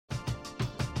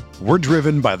We're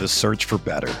driven by the search for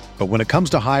better. But when it comes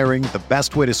to hiring, the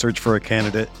best way to search for a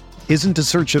candidate isn't to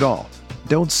search at all.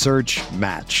 Don't search,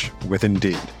 match with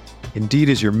Indeed. Indeed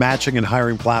is your matching and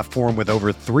hiring platform with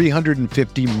over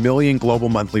 350 million global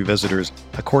monthly visitors,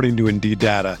 according to Indeed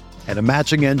data, and a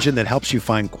matching engine that helps you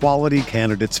find quality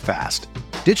candidates fast.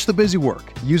 Ditch the busy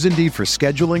work. Use Indeed for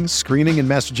scheduling, screening, and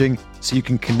messaging so you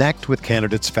can connect with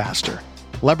candidates faster.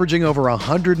 Leveraging over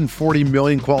 140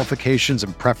 million qualifications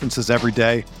and preferences every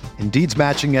day, Indeed's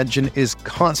matching engine is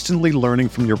constantly learning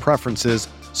from your preferences,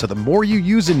 so the more you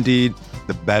use Indeed,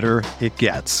 the better it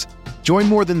gets. Join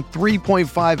more than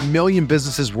 3.5 million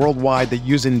businesses worldwide that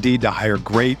use Indeed to hire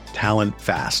great talent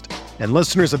fast. And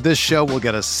listeners of this show will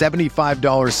get a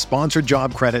 $75 sponsored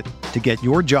job credit to get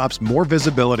your jobs more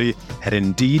visibility at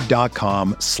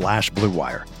Indeed.com/Blue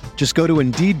Wire. Just go to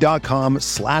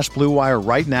Indeed.com/Blue Wire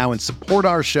right now and support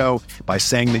our show by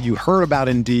saying that you heard about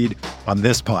Indeed on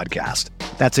this podcast.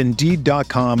 That's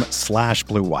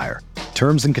Indeed.com/Blue Wire.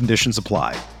 Terms and conditions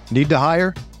apply. Need to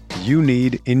hire? You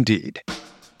need Indeed.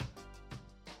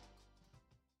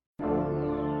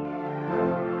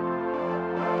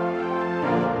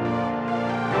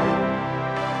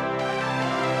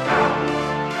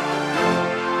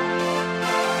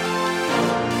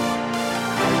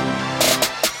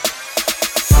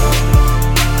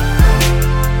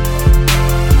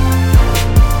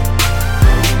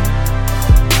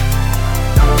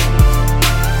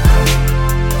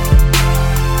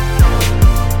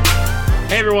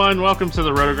 Welcome to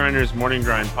the RotoGrinders Morning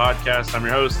Grind Podcast. I'm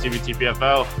your host,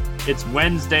 TBTPFL. It's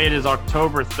Wednesday. It is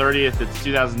October 30th. It's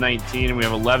 2019, and we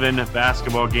have 11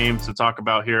 basketball games to talk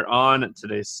about here on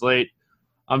today's slate.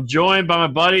 I'm joined by my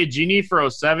buddy,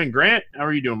 Genie407. Grant, how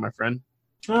are you doing, my friend?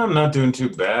 I'm not doing too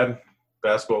bad.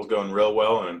 Basketball's going real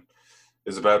well and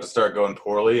is about to start going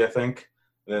poorly, I think.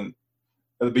 And then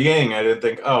at the beginning, I didn't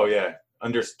think, oh, yeah,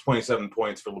 under 27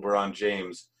 points for LeBron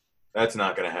James. That's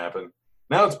not going to happen.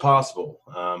 Now it's possible,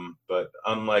 but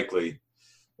unlikely.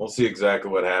 We'll see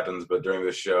exactly what happens, but during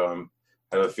this show,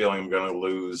 I have a feeling I'm going to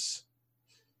lose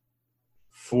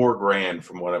 $4,000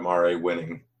 from what I'm already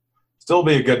winning. Still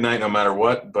be a good night no matter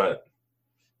what, but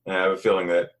I have a feeling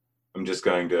that I'm just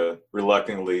going to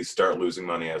reluctantly start losing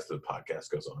money as the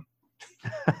podcast goes on.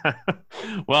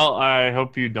 Well, I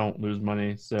hope you don't lose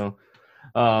money. So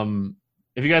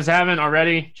if you guys haven't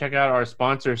already, check out our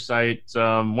sponsor site.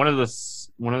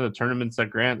 One of the tournaments that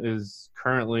Grant is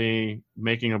currently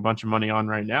making a bunch of money on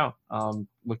right now,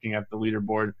 looking at the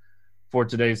leaderboard for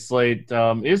today's slate,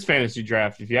 is Fantasy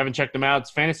Draft. If you haven't checked them out,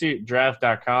 it's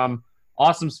fantasydraft.com.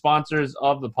 Awesome sponsors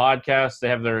of the podcast. They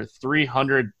have their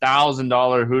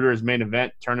 $300,000 Hooters main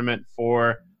event tournament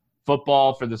for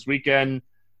football for this weekend.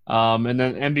 And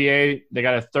then NBA, they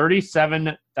got a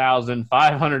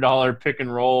 $37,500 pick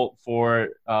and roll for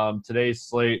today's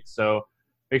slate. So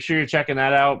make sure you're checking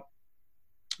that out.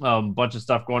 Bunch of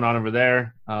stuff going on over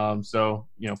there. So,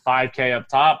 $5K up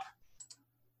top,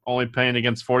 only playing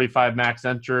against 45 max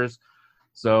enters.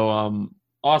 So,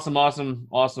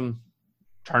 awesome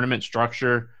tournament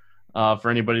structure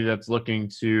for anybody that's looking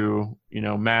to,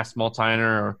 mass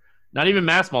multi-enter or not even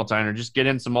mass multi-enter, just get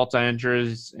in some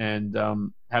multi-entries and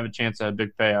have a chance at a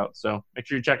big payout. So make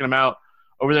sure you're checking them out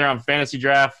over there on Fantasy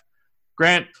Draft.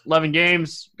 Grant, 11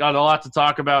 games, got a lot to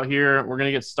talk about here. We're going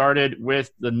to get started with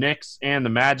the Knicks and the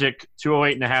Magic.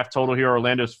 208.5 total here.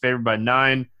 Orlando's favored by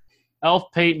 9.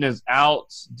 Elf Payton is out.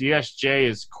 DSJ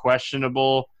is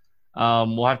questionable.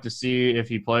 We'll have to see if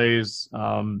he plays.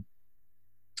 Thoughts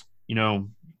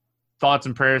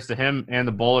and prayers to him and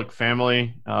the Bullock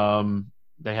family.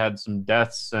 They had some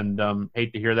deaths, and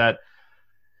hate to hear that.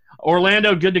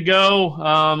 Orlando, good to go.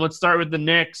 Let's start with the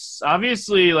Knicks.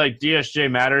 Obviously, DSJ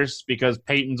matters because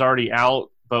Peyton's already out,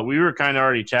 but we were kind of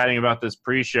already chatting about this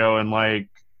pre-show, and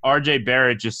RJ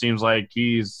Barrett just seems like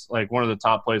he's one of the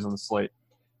top plays on the slate.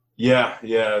 Yeah,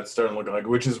 it's starting to look like,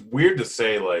 which is weird to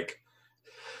say, a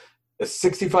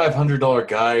 $6,500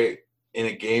 guy in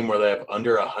a game where they have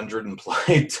under 100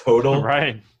 implied total.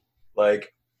 Right.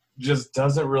 Just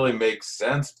doesn't really make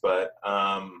sense, but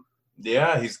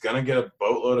yeah, he's going to get a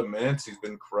boatload of minutes. He's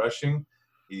been crushing.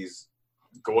 He's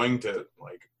going to,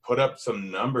 put up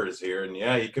some numbers here. And,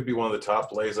 yeah, he could be one of the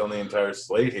top plays on the entire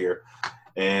slate here.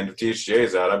 And if DSJ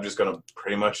is out, I'm just going to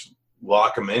pretty much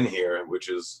lock him in here, which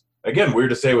is, again, weird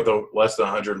to say with a less than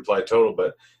 100 implied total.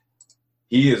 But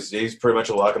he's pretty much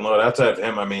a lock and load. Outside of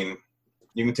him,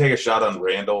 you can take a shot on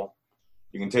Randall.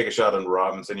 You can take a shot on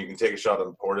Robinson. You can take a shot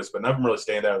on Portis. But none of them really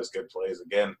stand out as good plays.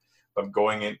 Again, if I'm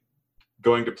going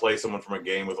to play someone from a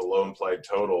game with a low implied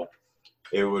total,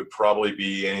 it would probably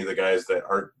be any of the guys that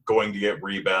are going to get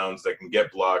rebounds, that can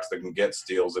get blocks, that can get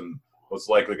steals, and what's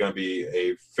likely going to be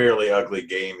a fairly ugly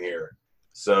game here.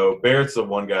 So Barrett's the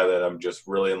one guy that I'm just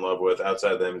really in love with.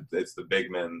 Outside of them, it's the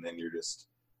big men, and you're just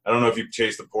 – I don't know if you've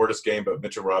chased the Portis game, but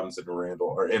Mitchell Robinson and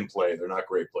Randall are in play. They're not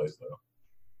great plays, though.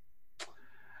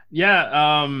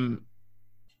 Yeah,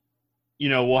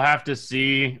 we'll have to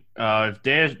see if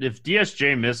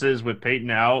DSJ misses with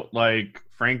Peyton out, like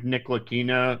Frank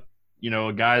Ntilikina,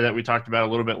 a guy that we talked about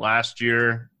a little bit last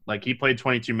year. Like, he played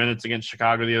 22 minutes against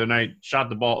Chicago the other night, shot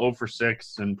the ball 0 for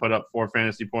 6 and put up 4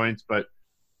 fantasy points, but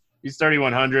he's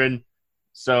 3,100.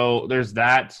 So there's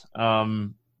that.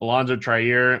 Alonzo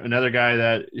Trier, another guy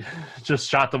that just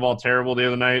shot the ball terrible the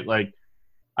other night. Like,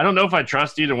 I don't know if I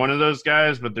trust either one of those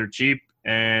guys, but they're cheap.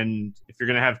 And if you're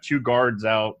going to have 2 guards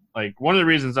out, like, one of the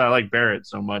reasons I like Barrett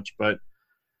so much, but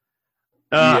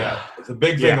it's a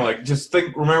big thing. Yeah. Like, just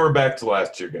remember back to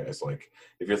last year, guys. Like,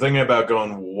 if you're thinking about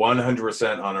going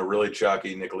 100% on a really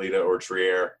chalky Nicolita or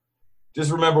Trier,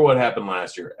 just remember what happened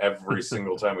last year. Every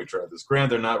single time we tried this. Granted,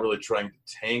 they're not really trying to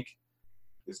tank.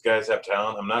 These guys have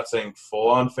talent. I'm not saying full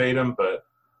on fade them, but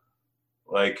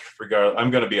like, regardless, I'm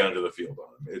going to be under the field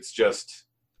on them. It's just,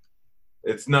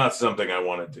 it's not something I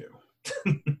want to do.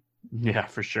 Yeah,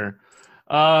 for sure.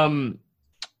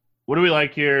 What do we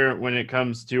like here when it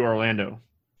comes to Orlando?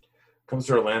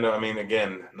 I mean,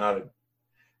 again,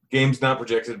 game's not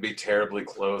projected to be terribly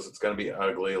close. It's going to be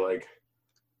ugly. Like,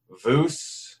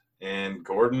 Vooch and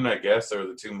Gordon, I guess, are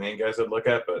the 2 main guys I'd look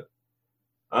at, but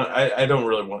I don't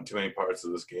really want too many parts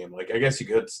of this game. Like, I guess you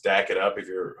could stack it up if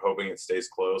you're hoping it stays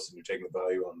close and you're taking the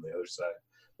value on the other side.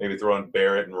 Maybe throw in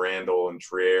Barrett and Randall and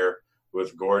Trier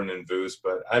with Gordon and Vooch,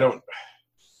 but I don't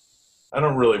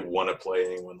really want to play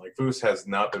anyone. Like, Vooch has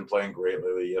not been playing great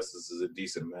lately. Yes, this is a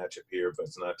decent matchup here, but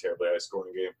it's not a terribly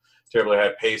high-scoring game. Terribly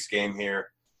high-pace game here.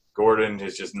 Gordon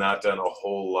has just not done a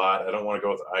whole lot. I don't want to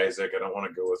go with Isaac. I don't want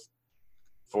to go with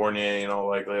Fournier,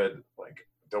 likelihood. Like,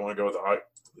 don't want to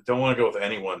go with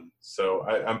anyone. So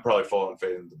I'm probably full on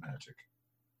fading the Magic.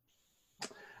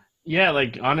 Yeah,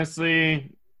 like,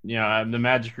 honestly, the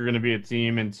Magic are going to be a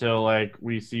team until, like,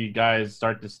 we see guys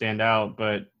start to stand out.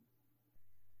 But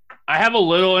I have a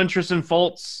little interest in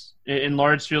Fultz in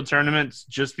large field tournaments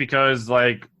just because,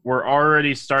 like, we're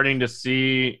already starting to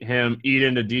see him eat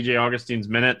into DJ Augustine's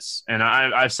minutes. And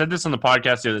I've said this on the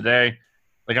podcast the other day.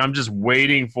 Like, I'm just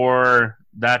waiting for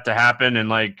that to happen. And,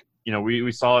 like,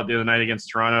 we saw it the other night against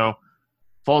Toronto.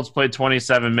 Fultz played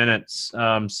 27 minutes.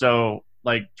 So,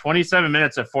 like, 27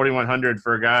 minutes at 4,100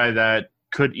 for a guy that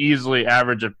could easily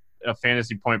average a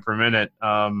fantasy point per minute.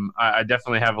 I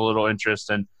definitely have a little interest.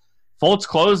 And Fultz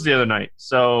closed the other night.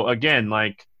 So, again,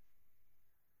 like,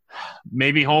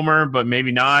 maybe homer, but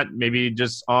maybe not. Maybe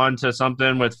just on to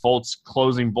something with Fultz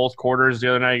closing both quarters the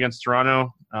other night against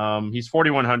Toronto. He's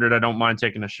 4,100. I don't mind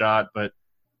taking a shot, but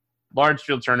large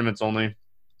field tournaments only.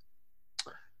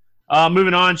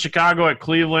 Moving on, Chicago at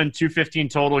Cleveland, 215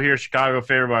 total here. Chicago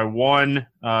favored by 1.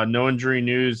 No injury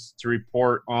news to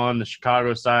report on the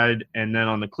Chicago side. And then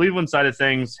on the Cleveland side of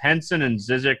things, Henson and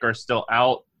Zizic are still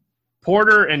out.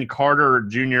 Porter and Carter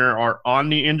Jr. are on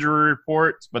the injury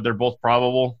reports, but they're both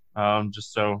probable,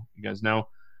 just so you guys know.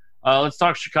 Let's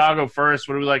talk Chicago first.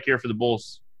 What do we like here for the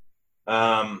Bulls?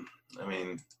 Carter's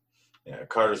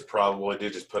probable. He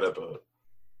did just put up a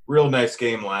real nice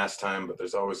game last time, but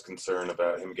there's always concern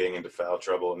about him getting into foul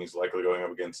trouble, and he's likely going up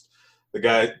against the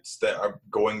guys that are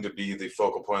going to be the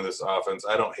focal point of this offense.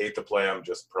 I don't hate the play. I'm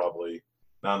just probably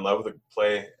not in love with the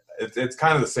play. It's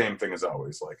kind of the same thing as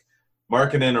always. Like,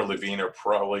 Markkanen or Levine are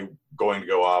probably going to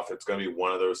go off. It's going to be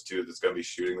one of those two that's going to be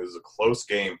shooting. This is a close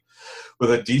game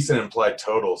with a decent implied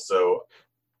total, so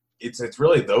it's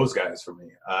really those guys for me.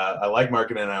 I like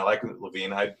Markkanen and I like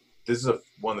Levine. This is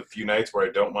one of the few nights where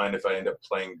I don't mind if I end up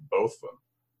playing both of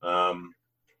them.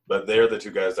 But they're the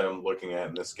 2 guys I'm looking at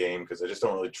in this game because I just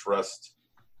don't really trust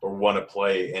or want to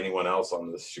play anyone else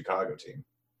on this Chicago team.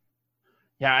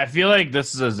 Yeah, I feel like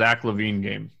this is a Zach LaVine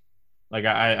game. Like,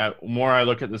 I more I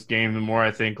look at this game, the more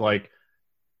I think, like,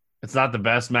 it's not the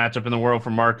best matchup in the world for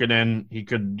Markkanen. He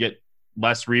could get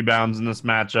less rebounds in this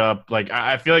matchup. Like,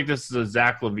 I feel like this is a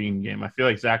Zach LaVine game. I feel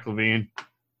like Zach LaVine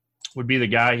would be the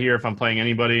guy here if I'm playing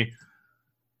anybody.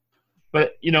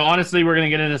 But, honestly, we're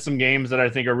going to get into some games that I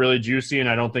think are really juicy, and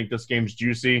I don't think this game's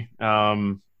juicy.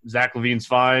 Zach LaVine's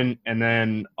fine. And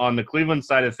then on the Cleveland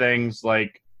side of things,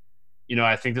 like,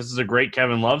 I think this is a great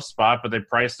Kevin Love spot, but they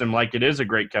priced him like it is a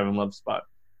great Kevin Love spot.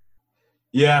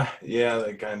 Yeah,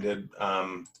 they kind of did.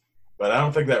 But I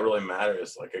don't think that really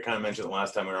matters. Like, I kind of mentioned the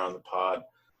last time we were on the pod,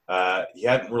 he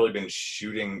hadn't really been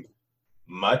shooting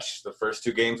much the first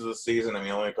 2 games of the season. I mean,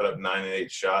 he only put up 9 and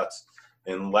 8 shots.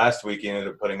 And last week he ended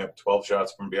up putting up 12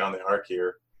 shots from beyond the arc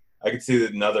here. I could see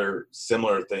another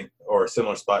similar thing or a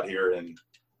similar spot here in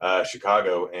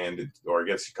Chicago or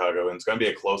against Chicago, and it's going to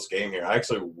be a close game here. I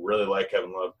actually really like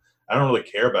Kevin Love. I don't really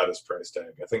care about his price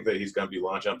tag. I think that he's going to be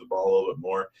launching up the ball a little bit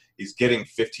more. He's getting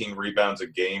 15 rebounds a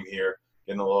game here,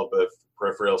 getting a little bit of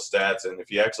peripheral stats, and if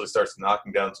he actually starts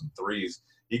knocking down some threes,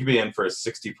 he could be in for a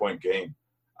 60-point game.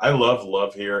 I love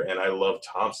Love here, and I love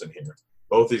Thompson here.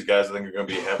 Both these guys, I think, are going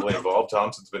to be heavily involved.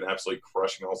 Thompson's been absolutely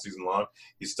crushing all season long.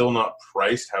 He's still not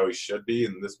priced how he should be,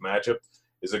 and this matchup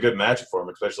is a good matchup for him,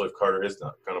 especially if Carter is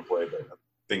not going to play, but I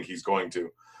think he's going to.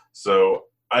 So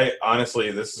I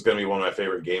honestly, this is going to be one of my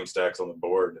favorite game stacks on the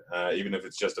board, even if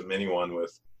it's just a mini one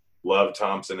with Love,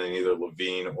 Thompson, and either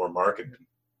Levine or Markkanen.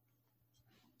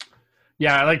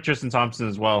 Yeah, I like Tristan Thompson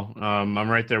as well. I'm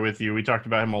right there with you. We talked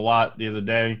about him a lot the other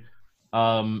day.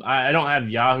 I don't have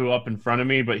Yahoo up in front of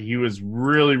me, but he was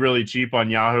really, really cheap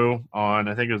on Yahoo on,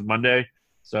 I think it was Monday.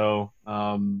 So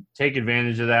take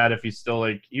advantage of that if he's still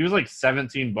he was like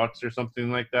 $17 or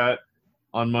something like that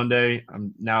on Monday.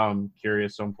 I'm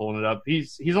curious, so I'm pulling it up.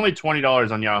 He's only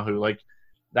 $20 on Yahoo. Like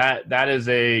that is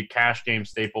a cash game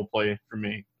staple play for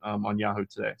me on Yahoo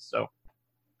today. So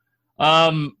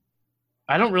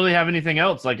I don't really have anything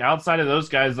else. Like outside of those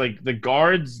guys, like the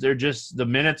guards, they're just the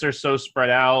minutes are so spread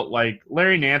out. Like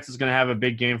Larry Nance is going to have a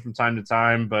big game from time to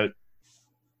time, but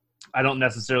I don't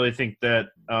necessarily think that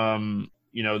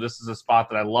this is a spot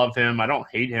that I love him. I don't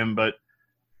hate him, but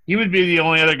he would be the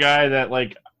only other guy that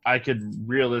like I could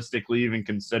realistically even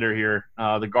consider here.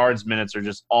 The guards' minutes are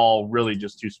just all really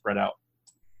just too spread out.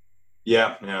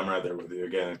 Yeah, I'm right there with you.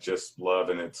 Again, it's just Love,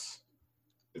 and it's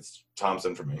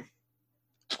Thompson for me.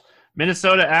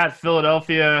 Minnesota at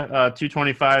Philadelphia,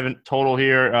 225 in total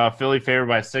here. Philly favored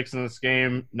by 6 in this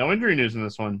game. No injury news in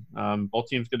this one. Both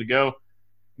teams good to go.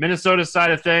 Minnesota's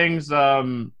side of things,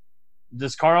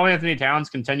 does Karl Anthony Towns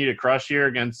continue to crush here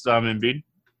against Embiid?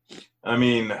 I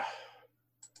mean,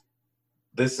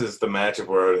 this is the matchup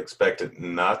where I would expect it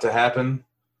not to happen.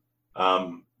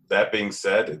 That being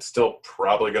said, it's still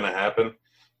probably going to happen.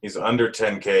 He's under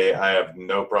 10K. I have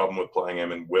no problem with playing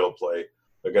him and will play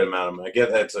a good amount of him. I get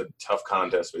that it's a tough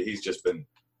contest, but he's just been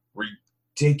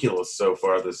ridiculous so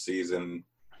far this season.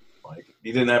 Like,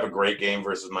 he didn't have a great game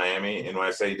versus Miami, and when I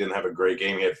say he didn't have a great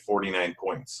game, he had 49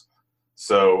 points.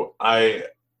 So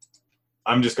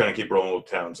I'm just going to keep rolling with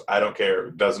Towns. I don't care.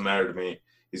 It doesn't matter to me.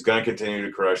 He's going to continue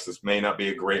to crush. This may not be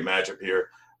a great matchup here,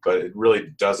 but it really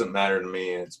doesn't matter to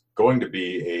me. And it's going to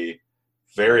be a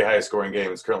very high-scoring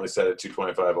game. It's currently set at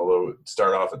 225, although it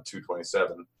start off at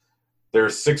 227.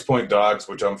 There's 6-point dogs,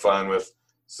 which I'm fine with.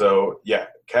 So, yeah,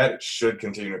 Cat should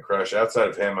continue to crush. Outside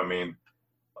of him, I mean,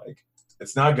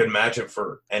 it's not a good matchup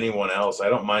for anyone else. I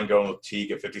don't mind going with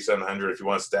Teague at 5,700 if you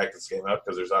want to stack this game up,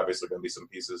 because there's obviously going to be some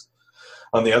pieces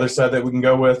on the other side that we can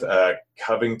go with.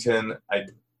 Covington,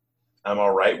 I'm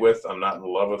all right with. I'm not in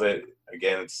love with it.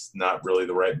 Again, it's not really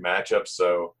the right matchup.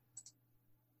 So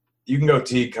you can go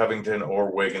Teague, Covington,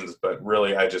 or Wiggins, but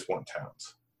really I just want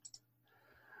Towns.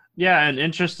 Yeah, and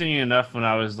interesting enough, when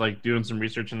I was doing some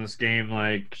research in this game,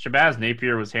 Shabazz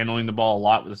Napier was handling the ball a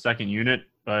lot with the second unit,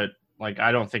 but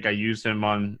I don't think I used him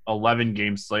on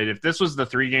 11-game slate. If this was the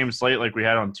 3-game slate like we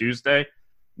had on Tuesday,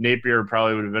 Napier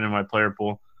probably would have been in my player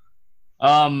pool.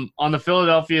 On the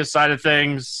Philadelphia side of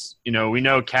things, we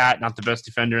know Cat, not the best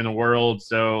defender in the world.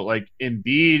 So,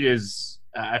 Embiid is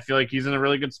I feel like he's in a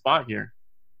really good spot here.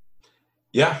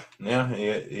 Yeah, he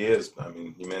is. I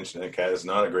mean, you mentioned that Cat is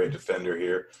not a great defender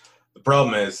here. The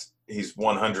problem is he's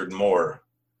 100 more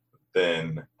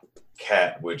than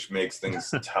Cat, which makes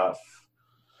things tough.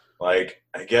 I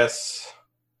guess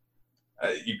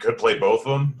you could play both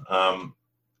of them,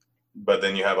 but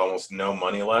then you have almost no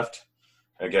money left.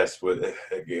 I guess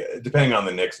depending on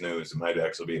the Knicks news, it might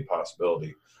actually be a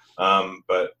possibility.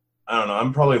 But I don't know.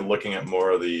 I'm probably looking at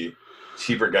more of the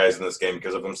cheaper guys in this game,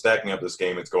 because if I'm stacking up this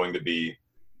game, it's going to be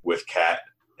with Cat.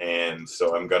 And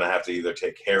so I'm going to have to either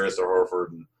take Harris or Horford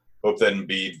and hope that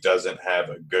Embiid doesn't have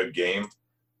a good game.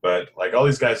 But all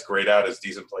these guys grade out as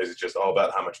decent plays. It's just all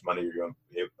about how much money you're going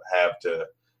to have to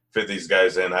fit these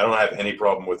guys in. I don't have any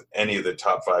problem with any of the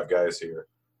top 5 guys here,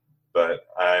 but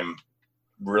I'm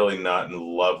really not in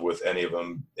love with any of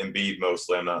them. Embiid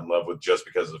mostly I'm not in love with just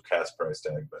because of Cat's price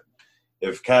tag. But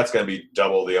if Cat's going to be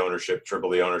double the ownership,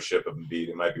 triple the ownership of Embiid,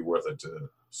 it might be worth it to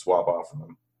swap off of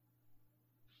him.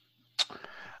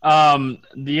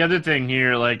 The other thing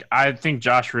here, I think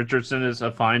Josh Richardson is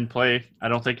a fine play. I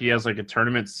don't think he has a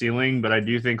tournament ceiling, but I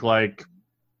do think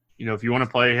if you want to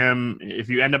play him, if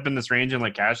you end up in this range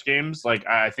in cash games,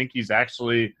 I think he's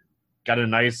actually got a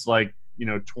nice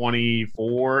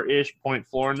 24-ish point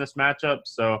floor in this matchup.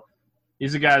 So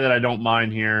he's a guy that I don't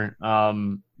mind here.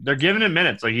 they're giving him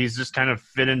minutes. Like he's just kind of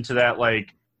fit into that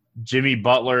like Jimmy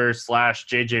Butler /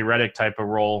 JJ Redick type of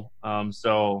role.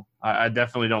 So I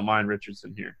definitely don't mind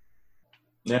Richardson here.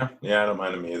 Yeah, I don't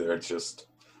mind him either. It's just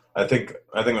I think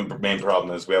the main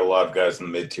problem is we have a lot of guys in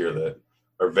the mid tier that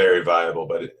are very viable,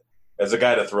 but as a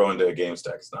guy to throw into a game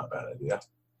stack, it's not a bad idea.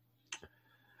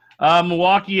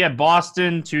 Milwaukee at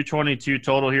Boston, 222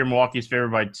 total here. Milwaukee's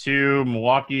favored by 2.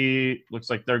 Milwaukee looks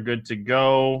like they're good to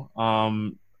go.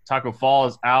 Taco Fall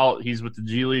is out. He's with the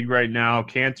G League right now.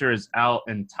 Cantor is out,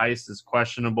 and Tice is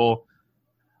questionable.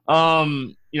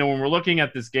 When we're looking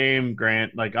at this game,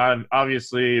 Grant, like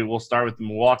obviously we'll start with the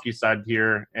Milwaukee side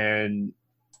here, and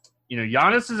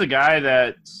Giannis is a guy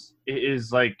that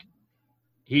is like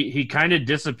he kind of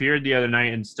disappeared the other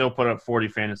night and still put up 40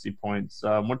 fantasy points.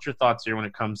 What's your thoughts here when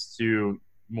it comes to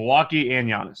Milwaukee and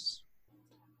Giannis?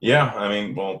 Yeah, I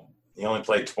mean, well, he only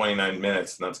played 29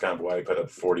 minutes, and that's kind of why he put up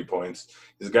 40 points.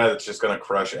 He's a guy that's just going to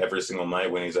crush every single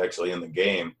night when he's actually in the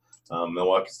game.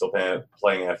 Milwaukee's still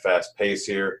playing at fast pace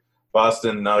here.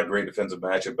 Boston, not a great defensive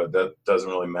matchup, but that doesn't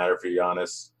really matter for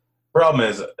Giannis. Problem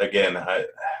is, again, I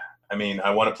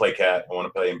want to play Cat. I want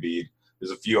to play Embiid.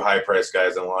 There's a few high-priced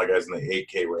guys and a lot of guys in the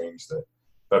 8K range that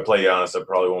if I play Giannis, I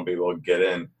probably won't be able to get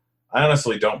in. I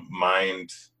honestly don't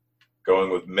mind going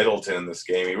with Middleton in this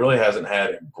game. He really hasn't had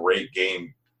a great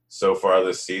game so far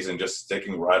this season, just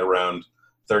sticking right around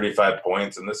 35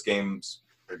 points, and this game's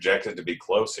projected to be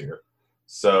close here.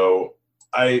 So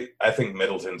I think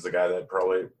Middleton's the guy that I'd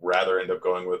probably rather end up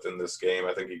going with in this game.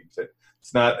 I think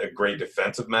it's not a great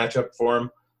defensive matchup for him,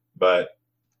 but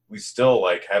we still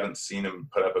haven't seen him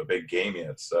put up a big game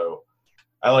yet. So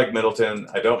I like Middleton.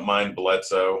 I don't mind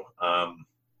Bledsoe,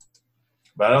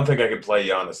 but I don't think I could play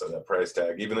Giannis at that price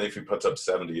tag, even if he puts up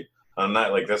 70. On a night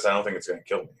like this, I don't think it's going to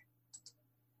kill me.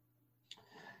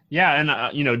 Yeah,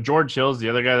 and George Hill's the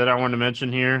other guy that I wanted to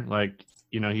mention here.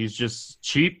 He's just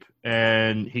cheap,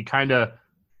 and he kind of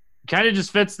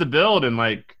just fits the build.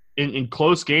 And in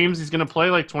close games, he's going to play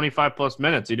 25+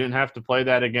 minutes. He didn't have to play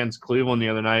that against Cleveland the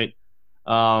other night.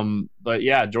 But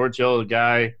yeah, George Hill, the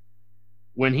guy,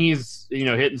 when he's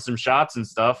hitting some shots and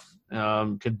stuff,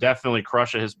 could definitely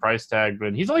crush at his price tag.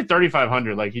 But he's only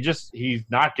 3,500. He's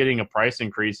not getting a price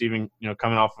increase, even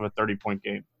coming off of a 30-point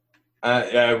game.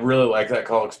 Yeah, I really like that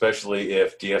call, especially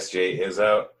if DSJ is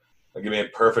out. It'll give me a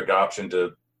perfect option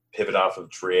to pivot off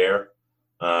of Trier.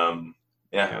 I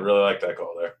really like that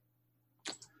call there.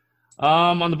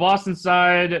 On the Boston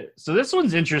side, so this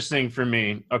one's interesting for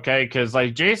me, okay, because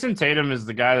Jason Tatum is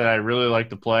the guy that I really like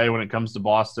to play when it comes to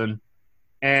Boston,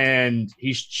 and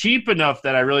he's cheap enough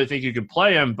that I really think you could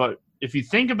play him. But if you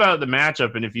think about the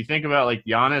matchup, and if you think about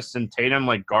Giannis and Tatum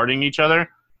guarding each other,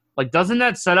 doesn't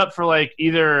that set up for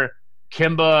either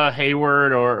Kemba,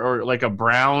 Hayward, or a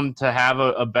Brown to have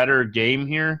a better game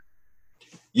here?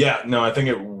 Yeah, no, I think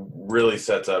it really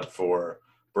sets up for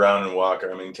Brown and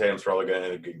Walker. I mean, Tatum's probably going to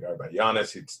end up getting guarded by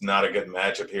Giannis. It's not a good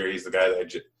matchup here. He's the guy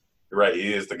that you're right.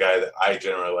 He is the guy that I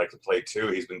generally like to play too.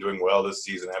 He's been doing well this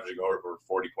season, averaging over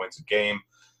 40 points a game.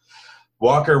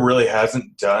 Walker really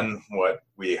hasn't done what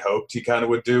we hoped he kind of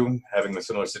would do, having a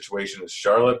similar situation as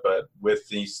Charlotte. But with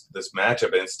this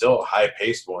matchup, and it's still a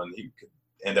high-paced one, he could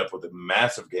end up with a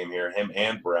massive game here, him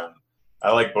and Brown.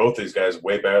 I like both these guys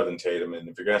way better than Tatum. And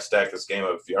if you're going to stack this game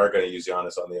up, if you are going to use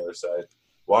Giannis on the other side,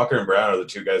 Walker and Brown are the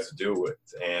two guys to do it.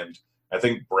 And I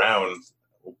think Brown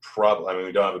will probably –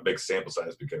 we don't have a big sample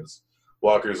size because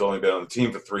Walker's only been on the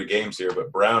team for 3 games here,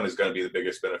 but Brown is going to be the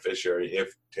biggest beneficiary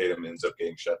if Tatum ends up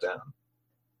getting shut down.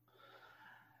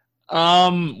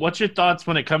 What's your thoughts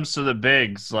when it comes to the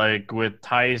bigs? With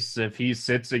Tice, if he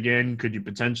sits again, could you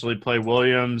potentially play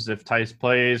Williams? If Tice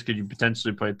plays, could you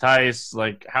potentially play Tice?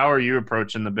 How are you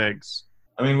approaching the bigs?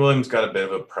 I mean, Williams got a bit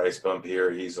of a price bump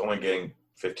here. He's only getting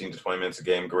 15 to 20 minutes a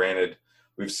game. Granted,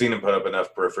 we've seen him put up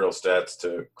enough peripheral stats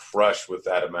to crush with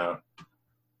that amount.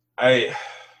 I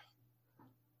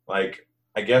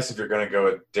guess if you're going to go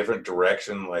a different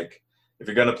direction, if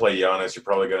you're going to play Giannis, you're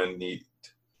probably going to need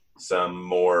some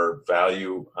more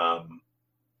value.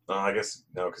 I guess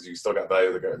no, because you still got value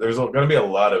of the guard. There's going to be a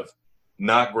lot of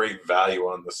not great value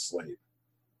on the slate.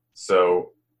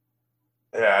 So,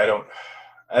 yeah,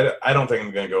 I don't think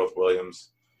I'm going to go with Williams.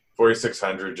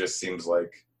 4,600 just seems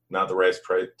like not the right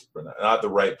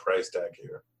price tag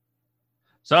here.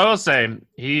 So I will say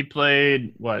he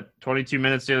played 22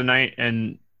 minutes the other night,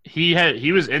 and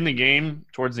he was in the game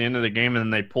towards the end of the game, and then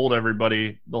they pulled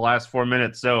everybody the last 4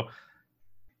 minutes. So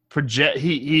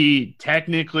he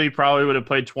technically probably would have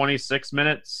played 26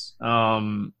 minutes.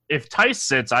 If Tice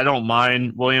sits, I don't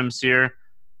mind Williams here.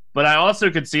 But I also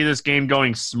could see this game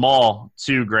going small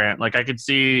too, Grant. Like I could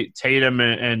see Tatum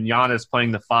and Giannis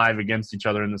playing the 5 against each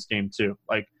other in this game too.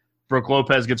 Like Brook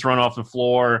Lopez gets run off the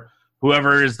floor.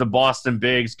 Whoever is the Boston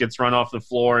Bigs gets run off the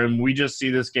floor. And we just see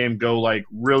this game go like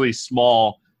really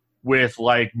small with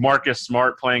like Marcus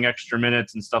Smart playing extra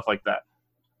minutes and stuff like that.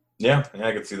 Yeah,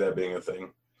 I could see that being a thing.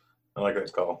 I like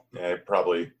that call. Yeah, I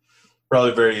probably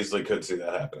very easily could see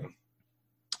that happening.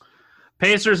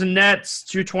 Pacers and Nets,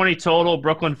 220 total.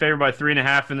 Brooklyn favored by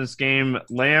 3.5 in this game.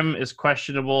 Lamb is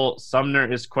questionable.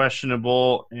 Sumner is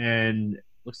questionable. And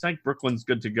looks like Brooklyn's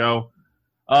good to go.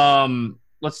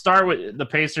 Let's start with the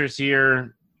Pacers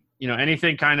here.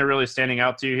 Anything kind of really standing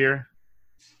out to you here?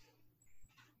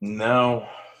 No,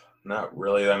 not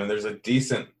really. I mean, there's a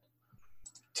decent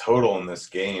total in this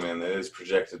game, and it is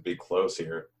projected to be close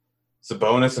here.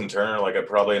 Sabonis and Turner, I'd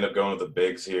probably end up going with the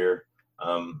bigs here.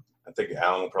 I think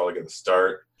Allen will probably get the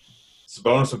start.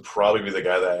 Sabonis would probably be the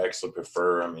guy that I actually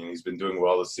prefer. I mean, he's been doing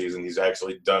well this season. He's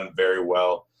actually done very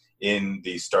well in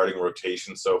the starting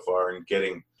rotation so far and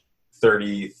getting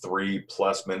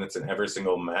 33-plus minutes in every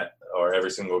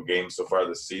single game so far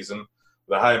this season.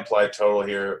 The high implied total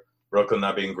here, Brooklyn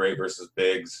not being great versus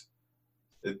bigs.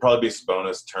 It'd probably be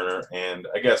Sabonis, Turner, and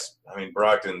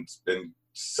Brogdon's been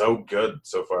so good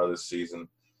so far this season.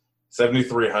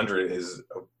 7,300 is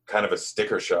kind of a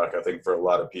sticker shock, I think, for a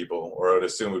lot of people, or I would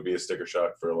assume would be a sticker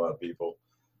shock for a lot of people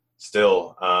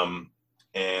still.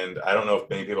 And I don't know if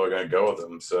many people are going to go with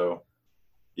him. So,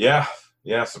 yeah,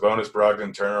 Sabonis,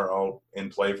 Brogdon, Turner are all in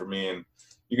play for me. And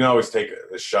you can always take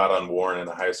a shot on Warren in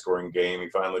a high-scoring game. He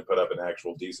finally put up an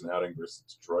actual decent outing versus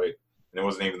Detroit, and it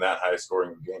wasn't even that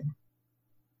high-scoring game.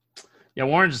 Yeah,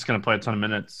 Warren's just going to play a ton of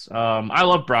minutes. I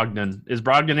love Brogdon. Is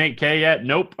Brogdon 8K yet?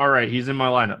 Nope. All right, he's in my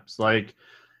lineups.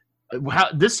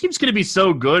 This team's going to be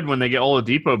so good when they get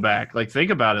Oladipo back. Think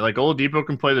about it. Oladipo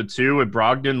can play the 2 with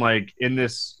Brogdon, in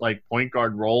this, point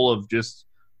guard role of just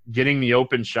getting the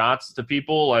open shots to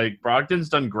people. Brogdon's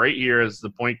done great here as the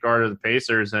point guard of the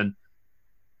Pacers. And,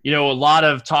 a lot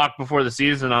of talk before the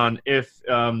season on if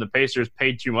the Pacers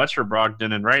paid too much for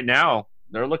Brogdon. And right now,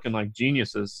 they're looking like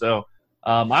geniuses. So,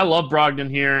 I love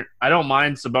Brogdon here. I don't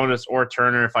mind Sabonis or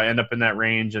Turner if I end up in that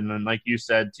range. And then, like you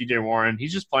said, TJ Warren,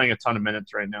 he's just playing a ton of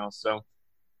minutes right now. So,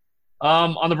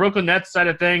 on the Brooklyn Nets side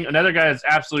of thing, another guy that's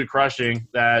absolutely crushing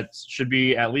that should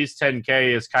be at least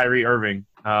 10K is Kyrie Irving.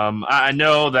 I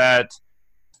know that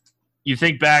you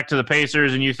think back to the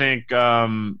Pacers and you think,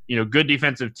 good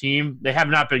defensive team. They have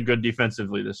not been good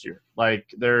defensively this year.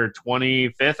 They're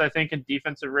 25th, I think, in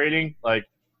defensive rating.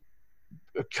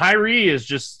 Kyrie is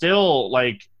just still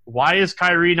why is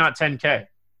Kyrie not 10K?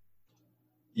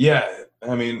 Yeah,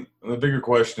 I mean, the bigger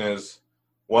question is,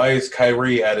 why is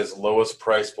Kyrie at his lowest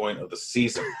price point of the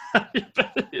season?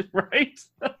 Right?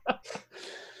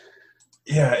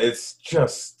 Yeah, it's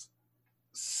just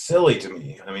silly to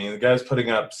me. I mean, the guy's putting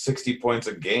up 60 points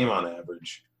a game on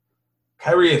average.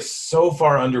 Kyrie is so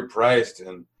far underpriced,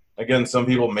 and again, some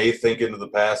people may think into the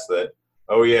past that,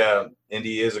 oh yeah,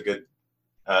 Indy is a good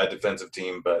defensive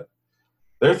team, but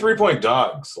they're 3-point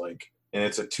dogs, and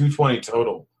it's a 220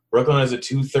 total. Brooklyn has a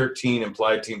 213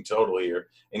 implied team total here,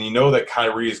 and you know that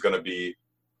Kyrie is going to be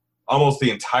almost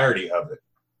the entirety of it.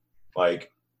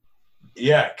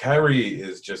 Kyrie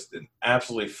is just an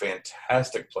absolutely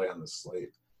fantastic play on the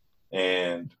slate,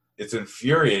 and it's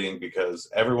infuriating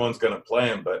because everyone's going to play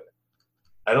him, but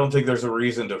I don't think there's a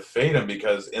reason to fade him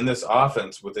because in this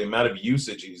offense, with the amount of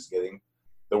usage he's getting,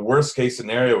 the worst case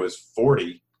scenario is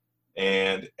 40,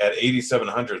 and at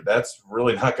 8,700, that's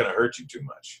really not going to hurt you too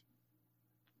much.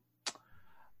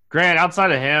 Grant,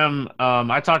 outside of him,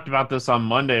 I talked about this on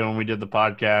Monday when we did the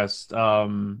podcast.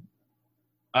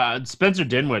 Spencer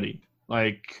Dinwiddie,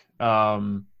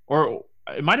 or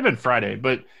it might have been Friday,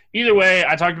 but either way,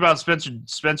 I talked about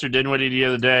Spencer Dinwiddie the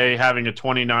other day having a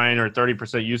 29 or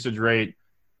 30% usage rate,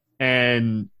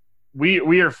 and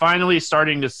we are finally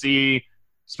starting to see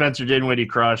Spencer Dinwiddie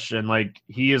crush, and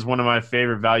he is one of my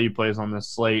favorite value plays on this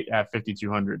slate at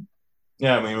 5,200.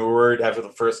 Yeah, I mean, we were worried after the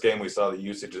first game we saw the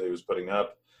usage that he was putting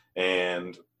up,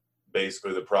 and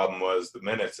basically the problem was the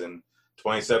minutes, and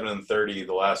 27 and 30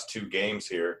 the last 2 games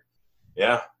here.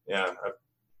 Yeah, I've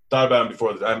thought about him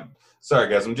before. I'm sorry,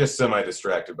 guys, I'm just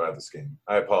semi-distracted by this game.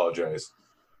 I apologize.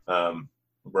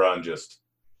 LeBron just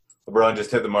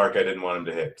hit the mark I didn't want him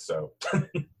to hit, so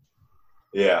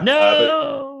yeah.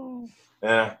 No.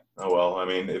 Oh well. I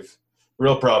mean, if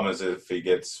real problem is if he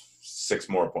gets 6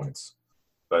 more points,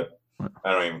 but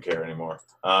I don't even care anymore.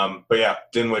 But yeah,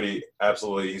 Dinwiddie,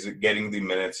 absolutely. He's getting the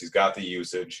minutes. He's got the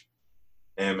usage.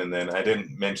 Him, and then I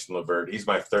didn't mention LeVert. He's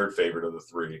my 3rd favorite of the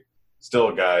 3. Still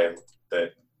a guy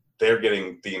that they're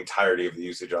getting the entirety of the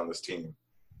usage on this team.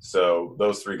 So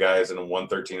those three guys in a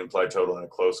 113 implied total in a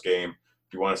close game.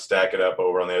 If you want to stack it up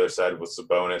over on the other side with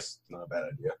Sabonis, not a bad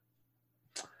idea.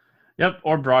 Yep,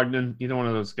 or Brogdon, either one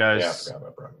of those guys. Yeah, I forgot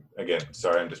about Brogdon. Again,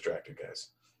 sorry, I'm distracted, guys.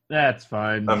 That's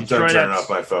fine. I'm turning off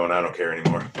my phone. I don't care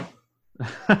anymore.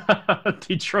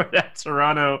 Detroit at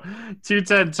Toronto,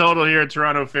 210 total here.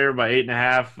 Toronto favored by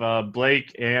 8.5.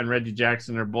 Blake and Reggie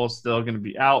Jackson are both still going to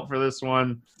be out for this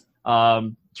one.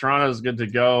 Toronto's good to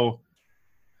go.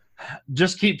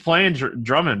 Just keep playing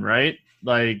Drummond, right?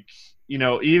 Like, you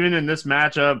know, even in this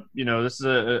matchup, you know, this is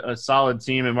a solid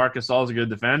team, and Marc Gasol's a good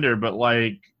defender, but,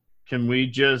 like, can we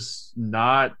just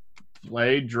not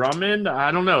play Drummond?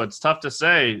 I don't know. It's tough to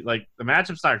say. Like, the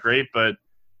matchup's not great, but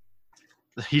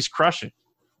he's crushing.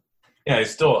 Yeah,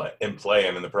 he's still in play.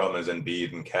 I mean, the problem is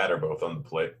Embiid and Cat are both on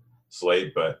the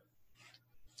slate, but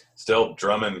still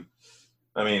Drummond.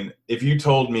 I mean, if you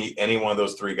told me any one of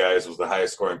those three guys was the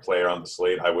highest scoring player on the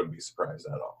slate, I wouldn't be surprised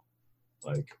at all.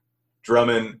 Like,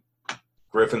 Drummond,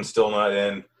 Griffin's still not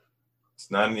in.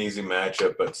 It's not an easy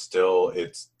matchup, but still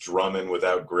it's Drummond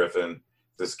without Griffin.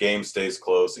 This game stays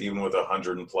close, even with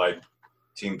 100 implied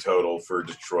team total for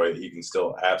Detroit. He can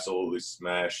still absolutely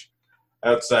smash.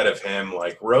 Outside of him,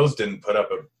 like, Rose didn't put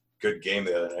up a good game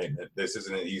the other night. This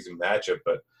isn't an easy matchup,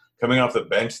 but coming off the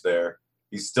bench there,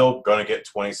 he's still going to get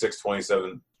 26,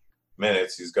 27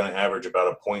 minutes. He's going to average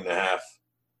about 1.5 points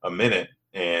a minute,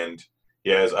 and he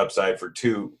has upside for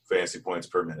 2 fantasy points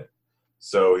per minute.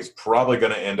 So he's probably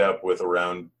going to end up with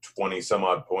around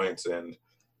 20-some-odd points, and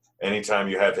anytime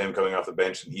you have him coming off the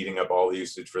bench and eating up all the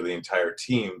usage for the entire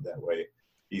team that way,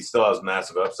 he still has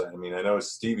massive upside. I mean, I know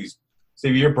Stevie,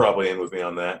 you're probably in with me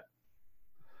on that.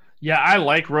 Yeah, I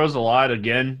like Rose a lot.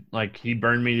 Again, like, he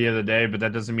burned me the other day, but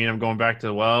that doesn't mean I'm going back to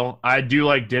the well. I do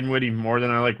like Dinwiddie more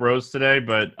than I like Rose today,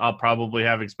 but I'll probably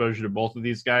have exposure to both of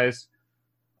these guys.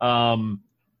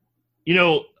 You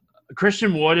know,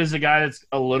 Christian Wood is a guy that's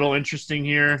a little interesting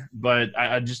here, but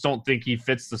I just don't think he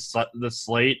fits the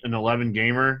slate, an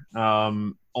 11-gamer,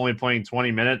 only playing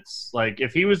 20 minutes. Like,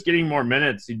 if he was getting more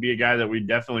minutes, he'd be a guy that we'd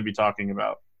definitely be talking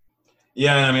about.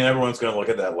 Yeah, I mean, everyone's going to look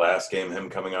at that last game, him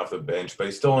coming off the bench, but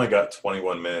he still only got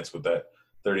 21 minutes with that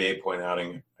 38-point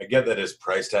outing. I get that his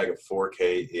price tag of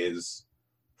 $4K is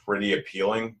pretty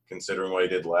appealing considering what he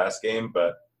did last game,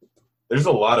 but there's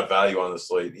a lot of value on the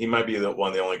slate. He might be one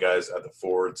of the only guys at the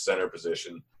forward center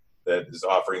position that is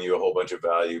offering you a whole bunch of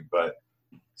value, but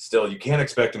still, you can't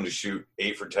expect him to shoot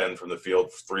 8 for 10 from the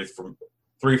field, 3 for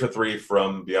 3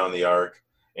 from beyond the arc,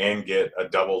 and get a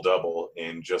double-double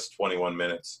in just 21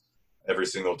 minutes every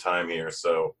single time here.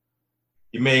 So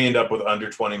he may end up with under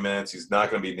 20 minutes. He's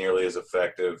not going to be nearly as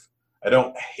effective. I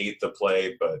don't hate the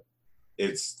play, but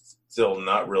it's still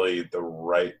not really the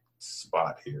right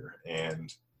spot here.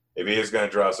 And if he is going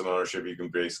to draw some ownership, you can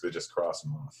basically just cross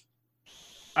him off.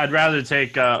 I'd rather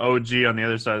take OG on the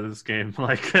other side of this game.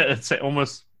 Like, it's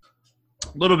almost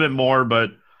a little bit more,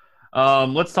 but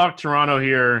let's talk Toronto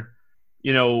here.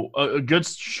 You know, a good,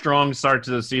 strong start to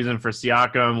the season for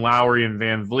Siakam, Lowry, and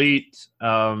Van Vliet.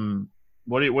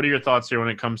 What are your thoughts here when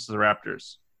it comes to the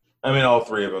Raptors? I mean, all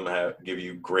three of them give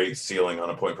you great ceiling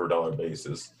on a point-per-dollar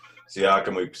basis.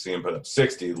 Siakam, we've seen him put up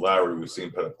 60. Lowry, we've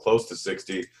seen put up close to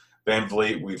 60. Van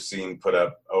Vliet, we've seen put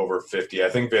up over 50. I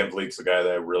think Van Vliet's the guy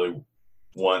that I really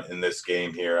want in this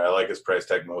game here. I like his price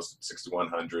tag most at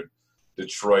 6,100.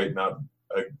 Detroit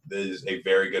is a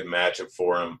very good matchup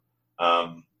for him.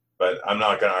 But I'm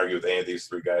not going to argue with any of these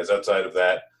three guys. Outside of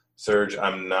that, Serge,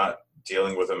 I'm not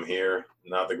dealing with him here.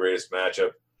 Not the greatest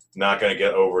matchup. Not going to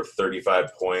get over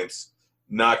 35 points.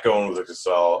 Not going with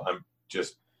Gasol.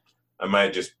 I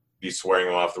might just be swearing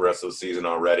him off the rest of the season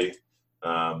already.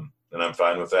 And I'm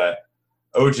fine with that.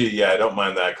 OG, yeah, I don't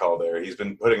mind that call there. He's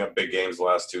been putting up big games the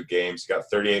last 2 games. He got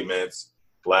 38 minutes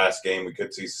last game. We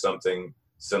could see something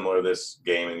similar this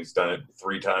game, and he's done it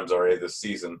 3 times already this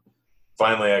season.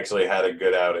 Finally actually had a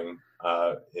good outing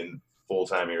in full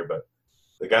time here, but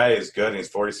the guy is good and he's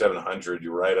 4,700.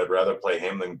 You're right. I'd rather play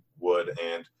him than Wood.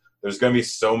 And there's going to be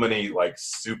so many like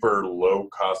super low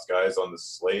cost guys on the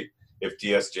slate. If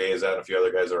DSJ is out and a few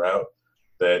other guys are out,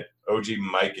 that OG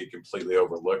might get completely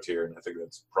overlooked here. And I think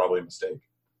that's probably a mistake.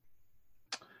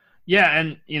 Yeah.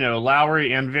 And you know,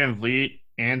 Lowry and Van Vliet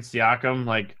and Siakam,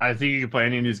 like, I think you could play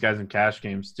any of these guys in cash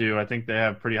games too. I think they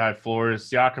have pretty high floors.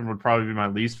 Siakam would probably be my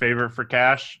least favorite for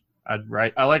cash. I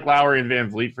like Lowry and Van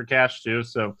Vliet for cash too.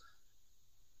 So,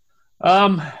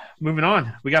 moving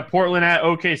on, we got Portland at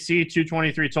OKC,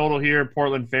 223 total here.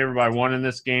 Portland favored by 1 in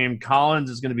this game.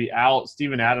 Collins is going to be out.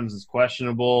 Steven Adams is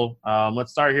questionable.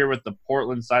 Let's start here with the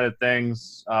Portland side of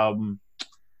things.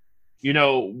 you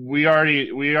know, we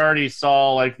already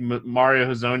saw like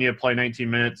Mario Hezonja play 19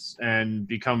 minutes and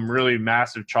become really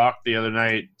massive chalk the other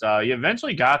night. He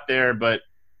eventually got there, but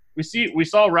we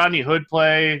saw Rodney Hood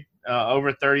play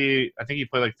over 30. I think he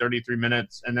played like 33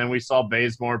 minutes, and then we saw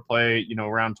Bazemore play, you know,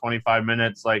 around 25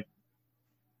 minutes. Like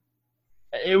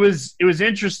it was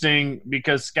interesting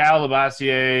because Skal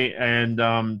Labissiere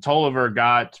and Tolliver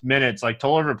got minutes. Like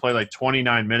Tolliver played like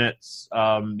 29 minutes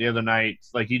the other night.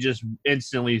 Like he just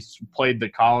instantly played the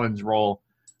Collins role.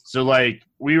 So like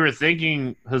we were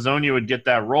thinking Hezonja would get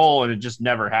that role, and it just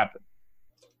never happened.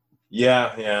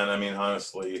 Yeah, and I mean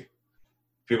honestly,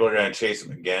 people are going to chase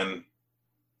him again.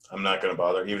 I'm not going to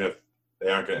bother, even if they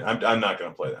aren't going to. I'm not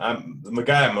going to play. The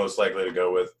guy I'm most likely to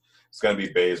go with is going to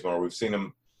be Bazemore. We've seen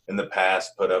him in the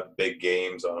past put up big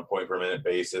games on a point-per-minute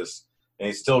basis, and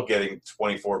he's still getting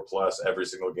 24-plus every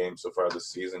single game so far this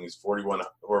season. He's 41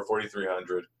 or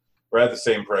 4,300. We're at the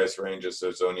same price range as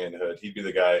Hezonja and Hood. He'd be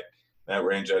the guy in that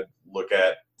range I'd look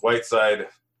at. Whiteside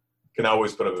can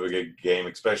always put up a big game,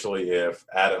 especially if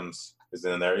Adams is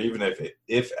in there. Even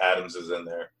if Adams is in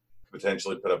there,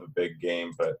 potentially put up a big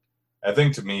game. But I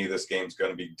think to me this game's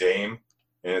going to be Dame,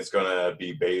 and it's going to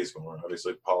be Bazemore.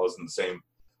 Obviously, Paul isn't the same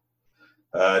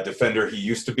defender he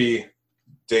used to be.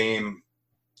 Dame,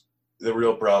 the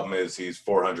real problem is he's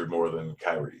 400 more than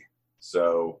Kyrie.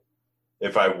 So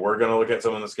if I were going to look at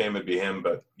someone in this game, it'd be him,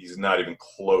 but he's not even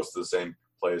close to the same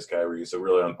play as Kyrie. So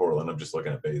really on Portland, I'm just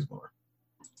looking at Bazemore.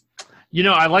 You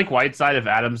know, I like Whiteside if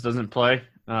Adams doesn't play.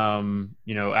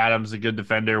 You know, Adams a good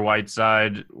defender.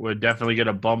 Whiteside would definitely get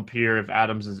a bump here if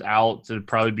Adams is out. It'd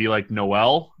probably be like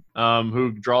Noel,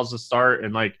 who draws the start.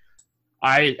 And like,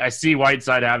 I see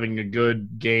Whiteside having a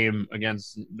good game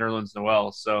against Nerlens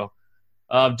Noel. So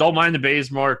don't mind the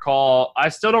Bazemore call. I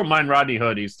still don't mind Rodney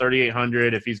Hood. He's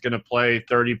 3,800. If he's going to play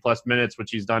 30-plus minutes,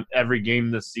 which he's done every game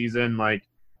this season, like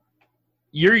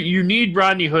you need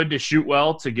Rodney Hood to shoot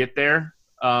well to get there.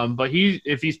 But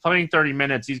if he's playing 30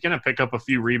 minutes, he's going to pick up a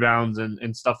few rebounds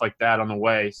and stuff like that on the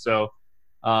way. So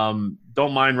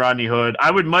don't mind Rodney Hood.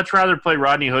 I would much rather play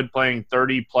Rodney Hood playing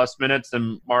 30-plus minutes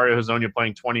than Mario Hezonja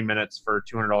playing 20 minutes for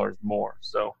 $200 more.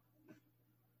 So,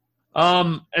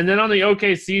 and then on the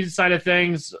OKC side of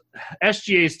things,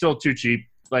 SGA is still too cheap.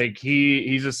 Like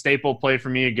he's a staple play for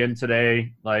me again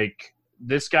today. Like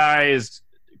this guy is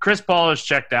 – Chris Paul is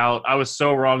checked out. I was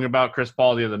so wrong about Chris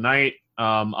Paul the other night.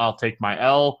 I'll take my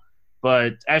L,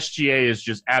 but SGA is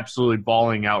just absolutely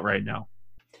balling out right now.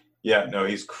 Yeah, no,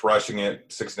 he's crushing it,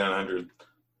 6,900.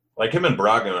 Like him and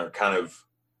Brogdon are kind of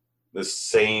the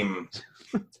same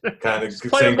kind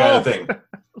of thing.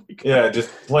 Yeah,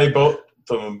 just play both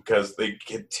of them because they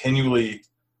continually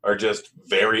are just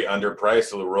very underpriced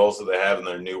for the roles that they have in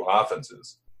their new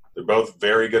offenses. They're both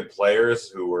very good players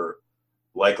who were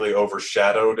likely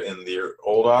overshadowed in their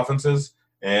old offenses.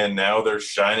 And now they're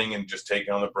shining and just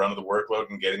taking on the brunt of the workload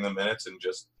and getting the minutes and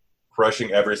just crushing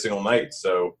every single night.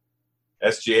 So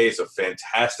SGA is a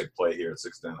fantastic play here at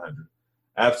 6,900.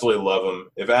 Absolutely love him.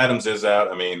 If Adams is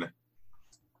out, I mean,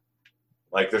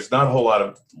 like there's not a whole lot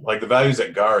of – like the value's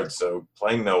at guard, so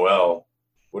playing Noel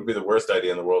would be the worst idea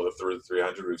in the world of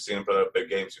 300. We've seen him put up big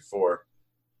games before.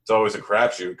 It's always a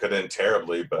crapshoot. Could end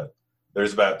terribly, but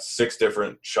there's about 6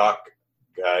 different chalk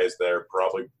guys that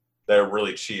are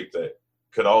really cheap that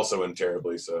could also end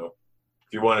terribly. So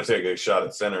if you want to take a shot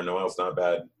at center, Noel's not a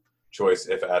bad choice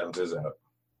if Adams is out.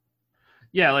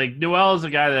 Yeah, like Noel is a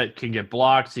guy that can get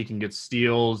blocks. He can get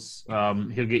steals. He'll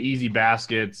get easy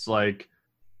baskets. Like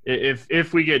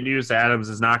if we get news Adams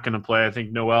is not going to play, I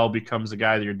think Noel becomes a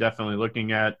guy that you're definitely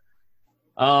looking at.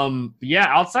 Yeah,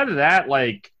 outside of that,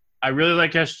 like I really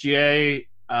like SGA.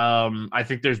 I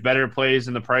think there's better plays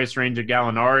in the price range of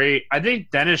Gallinari. I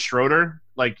think Dennis Schroeder,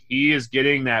 like he is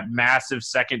getting that massive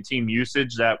second team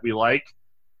usage that we like.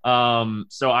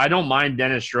 So I don't mind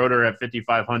Dennis Schroeder at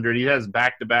 5,500. He has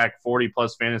back-to-back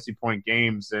 40-plus fantasy point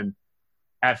games, and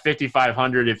at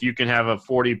 5,500, if you can have a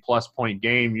 40-plus point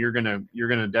game, you're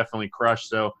gonna definitely crush.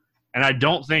 So, and I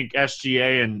don't think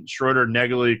SGA and Schroeder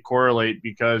negatively correlate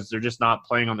because they're just not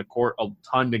playing on the court a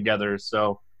ton together.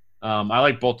 So, I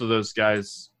like both of those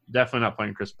guys. Definitely not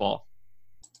playing Chris Paul.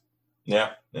 Yeah,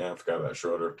 I forgot about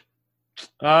Schroeder.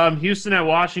 Houston at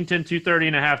Washington,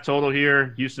 230.5 total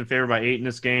here. Houston favored by 8 in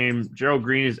this game. Gerald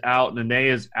Green is out. Nene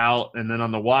is out. And then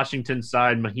on the Washington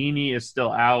side, Mahinmi is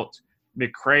still out.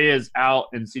 McRae is out.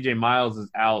 And CJ Miles is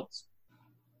out.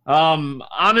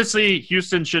 Honestly,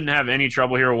 Houston shouldn't have any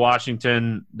trouble here with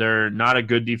Washington. They're not a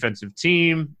good defensive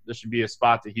team. This should be a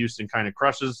spot that Houston kind of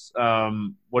crushes.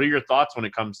 What are your thoughts when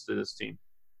it comes to this team?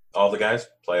 All the guys.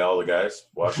 Play all the guys.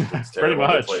 Washington's terrible.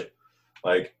 Pretty much.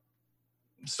 Like,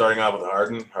 starting off with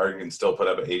Harden. Harden can still put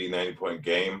up an 80, 90-point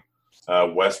game.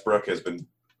 Westbrook has been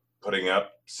putting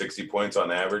up 60 points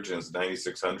on average and is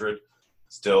 9,600.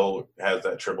 Still has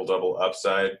that triple-double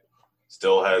upside.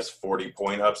 Still has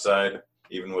 40-point upside,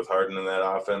 even with Harden in that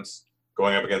offense.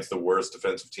 Going up against the worst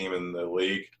defensive team in the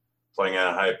league, playing at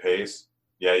a high pace.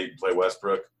 Yeah, you can play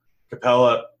Westbrook.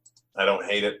 Capella, I don't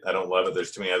hate it. I don't love it.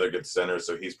 There's too many other good centers,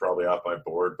 so he's probably off my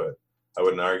board, but I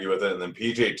wouldn't argue with it. And then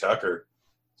PJ Tucker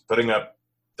is putting up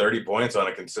 30 points on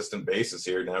a consistent basis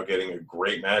here, now getting a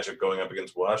great matchup going up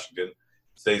against Washington.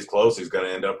 Stays close, he's going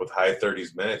to end up with high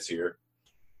 30s minutes here.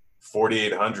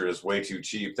 4,800 is way too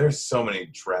cheap. There's so many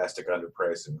drastic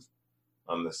underpricings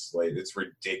on this slate. It's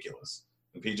ridiculous.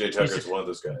 And PJ Tucker is one of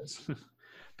those guys.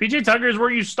 PJ Tucker is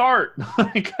where you start.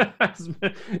 Like,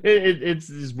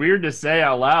 it's weird to say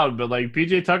out loud, but like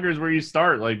PJ Tucker is where you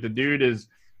start. Like the dude is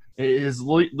his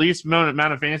least amount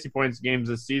of fantasy points games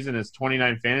this season is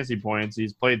 29 fantasy points.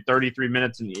 He's played 33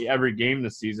 minutes in every game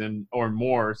this season or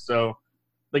more. So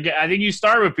like I think you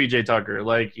start with PJ Tucker.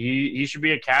 Like he should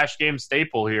be a cash game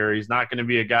staple here. He's not going to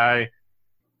be a guy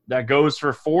that goes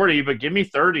for 40, but give me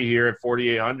 30 here at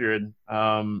 4,800.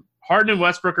 Harden and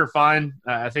Westbrook are fine.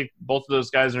 I think both of those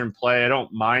guys are in play. I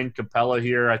don't mind Capella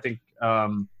here. I think I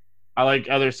like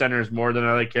other centers more than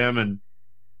I like him. And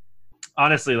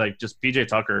honestly, like just PJ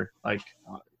Tucker, like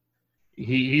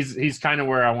he's kind of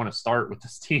where I want to start with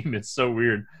this team. It's so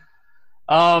weird.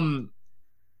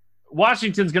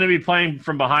 Washington's going to be playing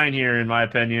from behind here, in my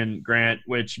opinion, Grant,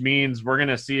 which means we're going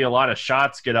to see a lot of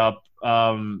shots get up.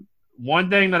 One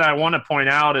thing that I want to point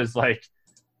out is like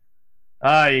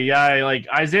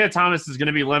Isaiah Thomas is going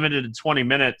to be limited to 20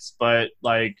 minutes, but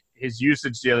like his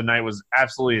usage the other night was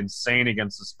absolutely insane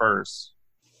against the Spurs.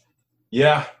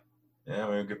 Yeah,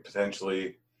 we could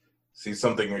potentially see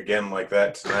something again like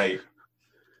that tonight.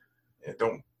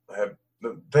 The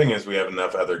thing is, we have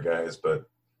enough other guys, but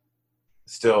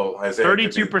still, Isaiah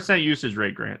 32% usage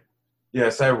rate, Grant.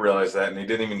 Yes, I realize that, and he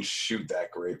didn't even shoot that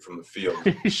great from the field.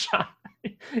 He shot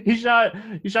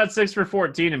 6 for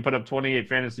 14 and put up 28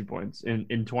 fantasy points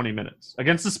in 20 minutes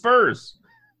against the Spurs.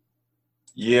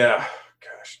 Yeah,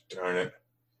 gosh darn it.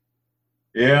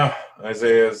 Yeah,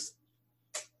 Isaiah's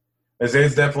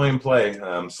definitely in play.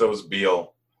 So is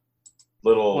Beal.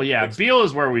 Beal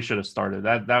is where we should have started.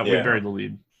 That we buried the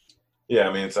lead. Yeah,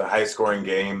 I mean it's a high-scoring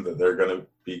game that they're going to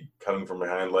be coming from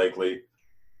behind likely.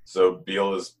 So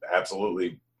Beal is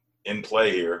absolutely in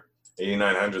play here.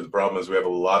 8,900. The problem is we have a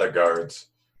lot of guards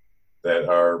that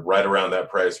are right around that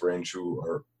price range who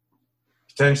are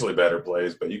potentially better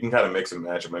plays, but you can kind of mix and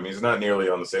match him. I mean, he's not nearly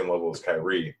on the same level as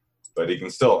Kyrie, but he can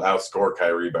still outscore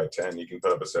Kyrie by 10. He can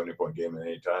put up a 70-point game at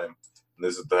any time. And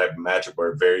this is the type of matchup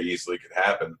where it very easily could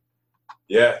happen.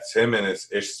 Yeah, it's him and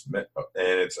it's Ish Smith and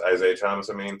it's Isaiah Thomas,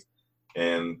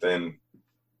 and then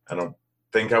I don't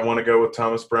think I want to go with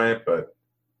Thomas Bryant, but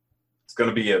it's going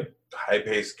to be a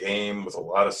high-paced game with a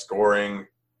lot of scoring.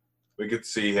 We could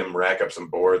see him rack up some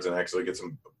boards and actually get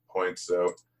some points.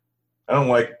 So I don't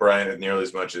like Bryant nearly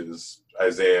as much as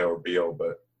Isaiah or Beal,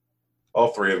 but all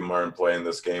three of them are in play in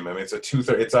this game. I mean, it's it's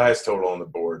the highest total on the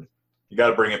board. You got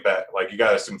to bring it back. Like, you got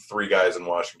to assume three guys in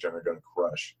Washington are going to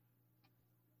crush.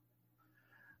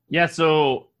 Yeah,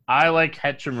 so I like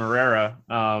Hector Herrera.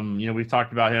 We've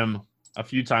talked about him a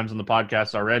few times on the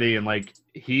podcast already, and like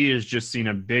he has just seen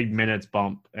a big minutes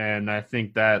bump, and I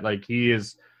think that like he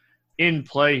is in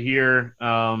play here.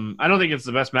 I don't think it's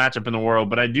the best matchup in the world,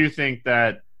 but I do think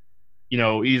that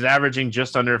he's averaging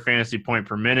just under a fantasy point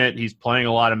per minute. He's playing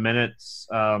a lot of minutes.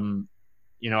 I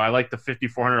like the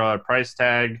 $5,400 price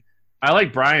tag. I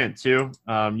like Bryant too.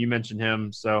 You mentioned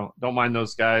him, so don't mind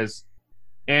those guys.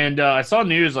 And I saw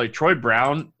news like Troy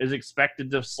Brown is expected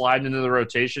to slide into the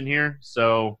rotation here.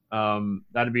 So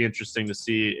that'd be interesting to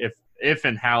see if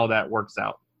and how that works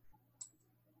out.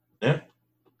 Yeah.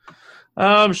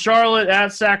 Charlotte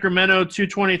at Sacramento,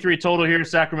 223 total here.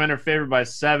 Sacramento favored by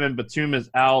 7. Batum is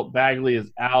out. Bagley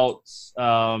is out.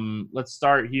 Let's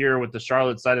start here with the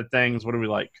Charlotte side of things. What do we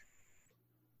like?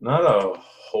 Not a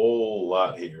whole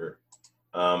lot here.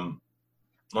 Let me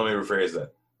rephrase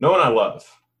that. No one I love.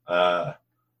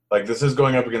 This is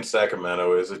going up against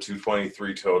Sacramento. It is a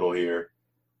 223 total here.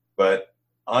 But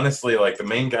honestly, the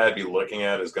main guy I'd be looking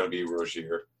at is going to be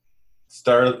Rozier.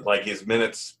 His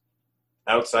minutes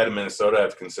outside of Minnesota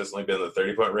have consistently been in the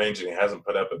 30-point range, and he hasn't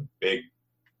put up a big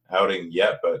outing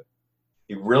yet, but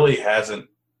he really hasn't,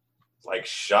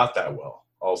 shot that well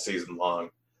all season long.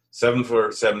 7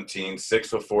 for 17, 6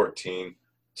 for 14,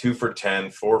 2 for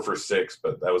 10, 4 for 6,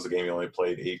 but that was a game he only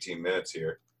played 18 minutes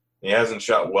here. He hasn't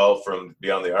shot well from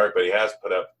beyond the arc, but he has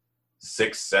put up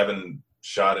 6-7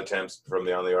 shot attempts from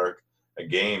beyond the arc. a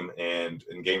game, and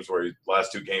in games where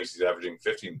last 2 games he's averaging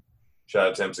 15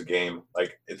 shot attempts a game.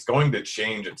 Like, it's going to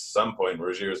change at some point.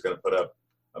 Rozier is going to put up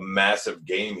a massive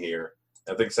game here.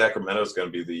 I think Sacramento is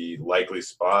going to be the likely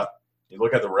spot. You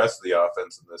look at the rest of the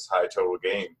offense in this high total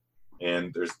game,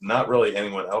 and there's not really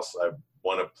anyone else I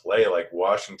want to play. Like,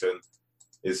 Washington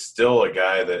is still a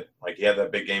guy that, like, he had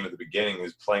that big game at the beginning. He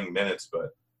was playing minutes,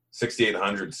 but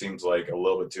 6,800 seems like a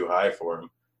little bit too high for him.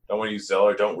 Don't want to use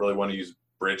Zeller. Don't really want to use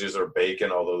Bridges or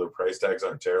Bacon, although their price tags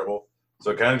aren't terrible.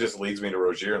 So it kind of just leads me to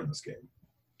Rozier in this game.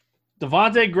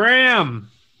 Devontae Graham.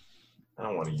 I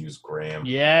don't want to use Graham.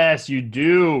 Yes, you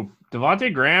do.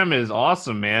 Devontae Graham is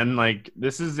awesome, man. Like,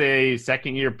 this is a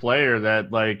second-year player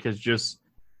that, like, is just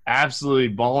absolutely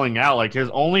balling out. Like, his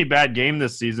only bad game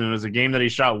this season was a game that he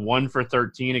shot 1 for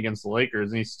 13 against the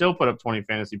Lakers, and he still put up 20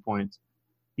 fantasy points.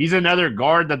 He's another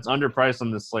guard that's underpriced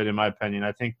on this slate, in my opinion.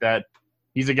 I think that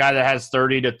he's a guy that has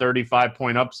 30 to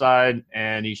 35-point upside,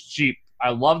 and he's cheap. I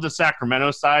love the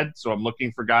Sacramento side, so I'm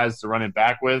looking for guys to run it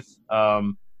back with.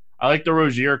 I like the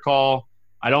Rozier call.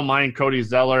 I don't mind Cody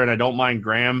Zeller, and I don't mind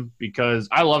Graham because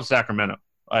I love Sacramento.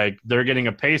 Like, they're getting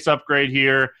a pace upgrade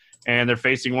here, and they're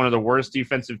facing one of the worst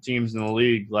defensive teams in the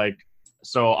league. Like,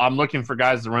 so I'm looking for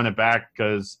guys to run it back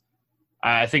because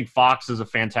I think Fox is a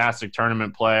fantastic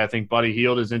tournament play. I think Buddy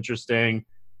Hield is interesting.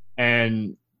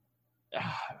 And,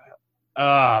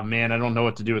 man, I don't know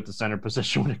what to do with the center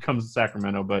position when it comes to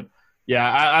Sacramento. But, yeah,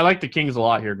 I like the Kings a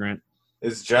lot here, Grant.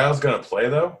 Is Giles going to play,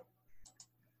 though?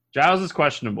 Giles is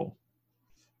questionable.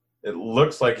 It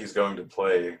looks like he's going to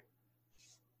play.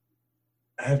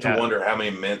 I have to wonder how many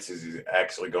minutes is he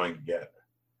actually going to get.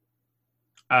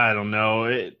 I don't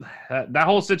know. That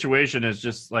whole situation is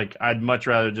just like I'd much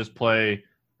rather just play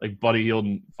like Buddy Hield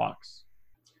and Fox.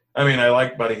 I mean, I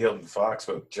like Buddy Hield and Fox,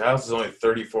 but Giles is only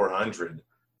 3,400.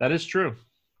 That is true.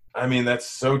 I mean, that's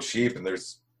so cheap, and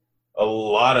there's a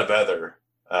lot of other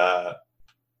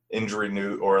injury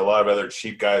news or a lot of other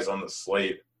cheap guys on the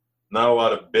slate. Not a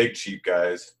lot of big cheap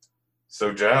guys.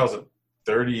 So Giles at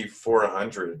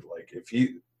 3,400, like if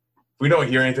we don't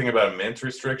hear anything about a mint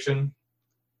restriction,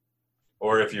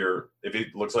 or if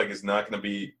it looks like he's not going to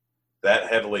be that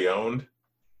heavily owned,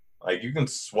 like you can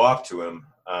swap to him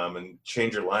and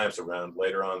change your lineups around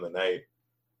later on in the night.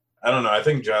 I don't know. I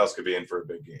think Giles could be in for a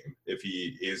big game if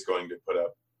he is going to put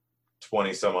up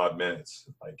 20 some odd minutes.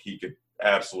 Like he could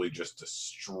absolutely just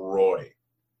destroy.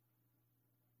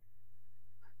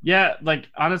 Yeah, like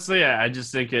honestly, I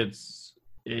just think it's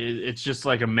just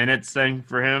like a minutes thing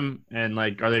for him. And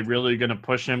like, are they really going to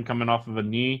push him coming off of a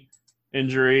knee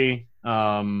injury?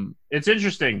 It's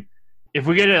interesting. If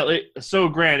we get it, so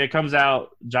Grant, it comes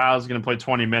out Giles is going to play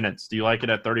 20 minutes. Do you like it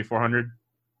at 3,400?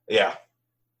 Yeah.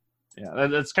 Yeah,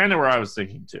 that's kind of where I was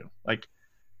thinking too. Like,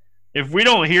 if we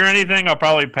don't hear anything, I'll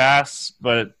probably pass.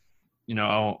 But, you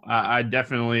know, I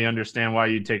definitely understand why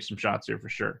you'd take some shots here for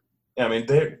sure. Yeah, I mean,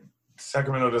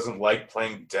 Sacramento doesn't like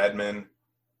playing Dedmon.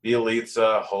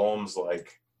 Bielitsa, Holmes,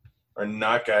 like, are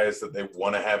not guys that they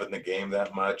want to have in the game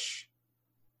that much.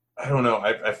 I don't know.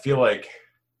 I feel like –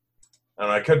 I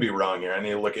don't know. I could be wrong here. I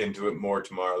need to look into it more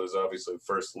tomorrow. There's obviously a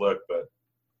first look, but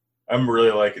I'm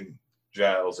really liking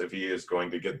Giles if he is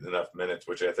going to get enough minutes,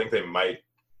 which I think they might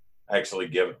actually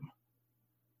give him.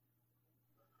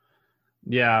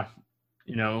 Yeah.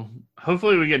 You know,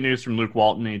 hopefully we get news from Luke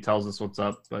Walton and he tells us what's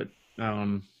up, but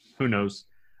who knows.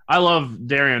 I love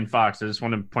Darian Fox. I just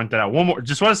want to point that out.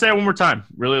 Just want to say it one more time.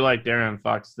 Really like Darian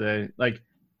Fox today. Like,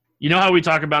 you know how we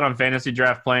talk about on Fantasy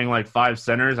Draft playing like 5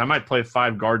 centers? I might play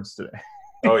 5 guards today.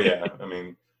 Oh, yeah. I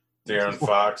mean, Darian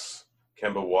Fox,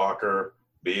 Kemba Walker,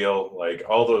 Beal, like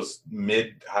all those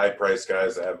mid-high price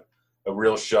guys that have a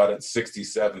real shot at 60,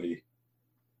 70.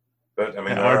 But, I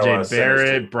mean, RJ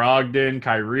Barrett, Brogdon,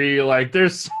 Kyrie. Like,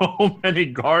 there's so many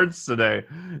guards today.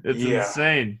 It's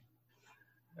insane.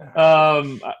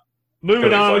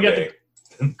 Moving on, we got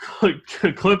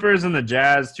the Clippers and the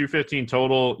Jazz, 215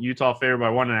 total. Utah favored by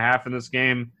 1.5 in this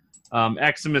game.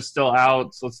 Exum is still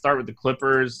out, so let's start with the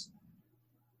Clippers.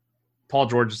 Paul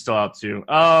George is still out too.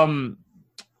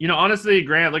 You know, honestly,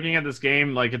 Grant, looking at this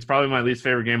game, like it's probably my least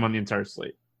favorite game on the entire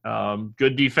slate.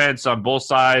 Good defense on both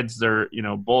sides. They're, you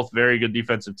know, both very good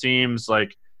defensive teams.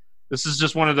 Like, this is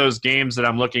just one of those games that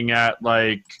I'm looking at,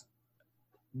 like,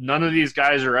 none of these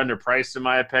guys are underpriced in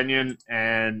my opinion,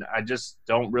 and I just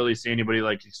don't really see anybody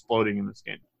like exploding in this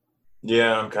game.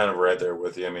 Yeah, I'm kind of right there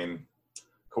with you. I mean,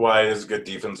 Kawhi is a good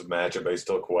defensive matchup, but he's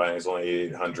still Kawhi. He's only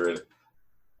 8,800.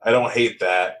 I don't hate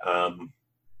that.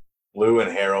 Lou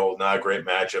and Harrell, not a great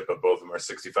matchup, but both of them are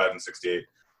 65 and 68.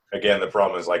 Again, the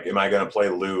problem is, like, am I going to play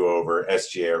Lou over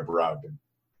SGA or Brogdon?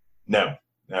 No,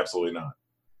 absolutely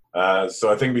not. So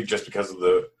I think just because of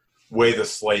the way the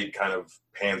slate kind of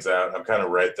pans out, I'm kind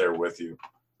of right there with you.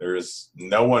 There's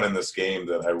no one in this game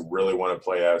that I really want to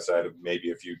play outside of maybe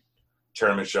a few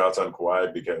tournament shots on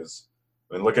Kawhi, because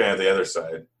I mean, looking at the other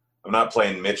side, I'm not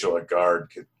playing Mitchell at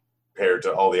guard compared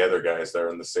to all the other guys that are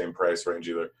in the same price range,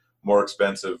 either more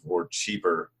expensive or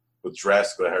cheaper with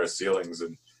drastically higher ceilings.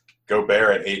 And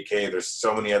Gobert at 8K, there's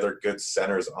so many other good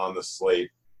centers on the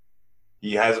slate.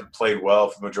 He hasn't played well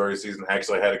for the majority of the season.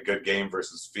 Actually had a good game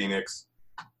versus Phoenix.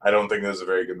 I don't think this is a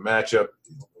very good matchup.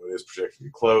 It is projected to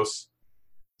be close.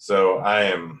 So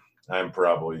I'm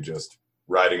probably just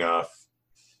riding off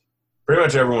pretty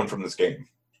much everyone from this game.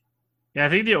 Yeah, I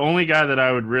think the only guy that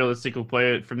I would realistically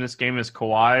play it from this game is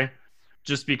Kawhi,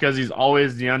 just because he's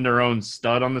always the under-owned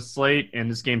stud on the slate,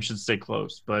 and this game should stay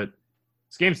close. But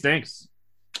this game stinks.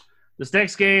 This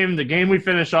next game, the game we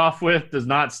finish off with, does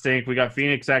not stink. We got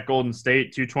Phoenix at Golden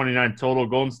State, 229 total.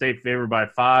 Golden State favored by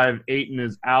 5. Ayton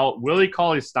is out. Willie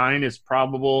Cauley-Stein is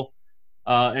probable,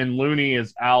 and Looney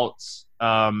is out.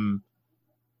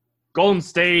 Golden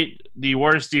State, the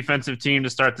worst defensive team to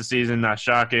start the season. Not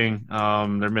shocking.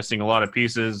 They're missing a lot of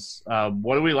pieces.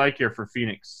 What do we like here for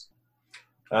Phoenix?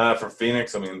 For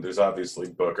Phoenix, I mean, there's obviously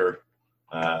Booker,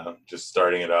 just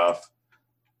starting it off.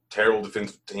 Terrible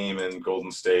defensive team in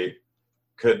Golden State.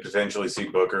 Could potentially see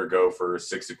Booker go for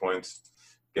 60 points.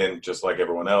 Again, just like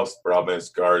everyone else, the problem is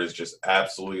guard is just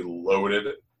absolutely loaded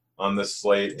on this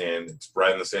slate, and it's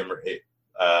right in the same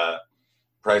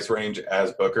price range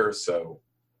as Booker. So,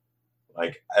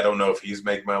 like, I don't know if he's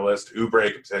making my list.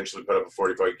 Oubre could potentially put up a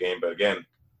 40-point game, but again,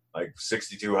 like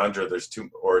 6,200,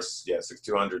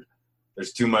 6,200.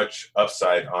 There's too much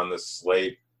upside on this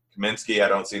slate. Kaminsky, I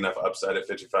don't see enough upside at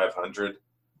 5,500.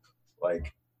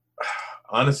 Like,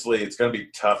 honestly, it's going to be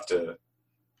tough to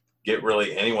get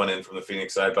really anyone in from the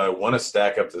Phoenix side, but I want to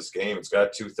stack up this game. It's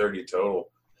got 230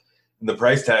 total. And the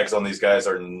price tags on these guys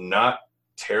are not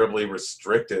terribly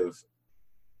restrictive.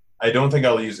 I don't think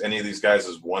I'll use any of these guys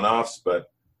as one-offs,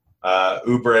 but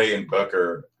Oubre and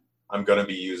Booker I'm going to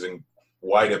be using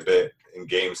quite a bit in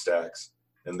game stacks.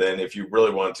 And then if you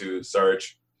really want to,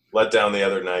 Sarge let down the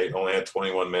other night, only had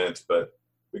 21 minutes, but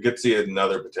we could see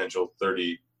another potential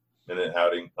 30-minute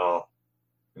outing. Oh,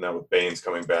 and now with Baines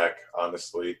coming back,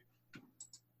 honestly.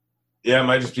 Yeah, it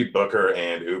might just be Booker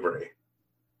and Oubre.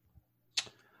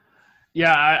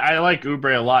 Yeah, I like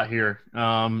Oubre a lot here.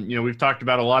 We've talked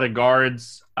about a lot of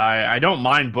guards. I don't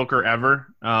mind Booker ever.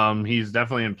 He's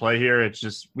definitely in play here. It's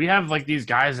just we have like these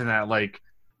guys in that like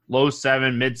low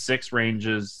 7, mid 6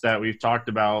 ranges that we've talked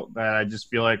about that I just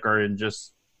feel like are in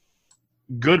just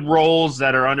good roles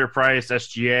that are underpriced.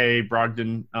 SGA,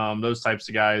 Brogdon, those types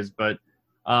of guys. But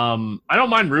I don't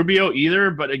mind Rubio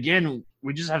either. But again,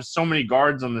 we just have so many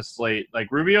guards on this slate.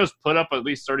 Like Rubio's put up at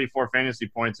least 34 fantasy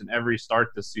points in every start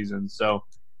this season. So,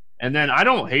 and then I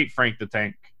don't hate Frank the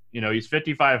Tank. He's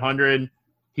 5,500.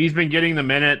 He's been getting the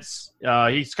minutes.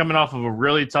 He's coming off of a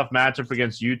really tough matchup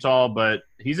against Utah, but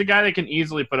he's a guy that can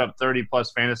easily put up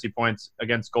 30-plus fantasy points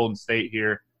against Golden State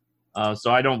here. So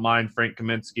I don't mind Frank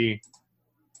Kaminsky.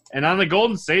 And on the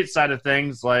Golden State side of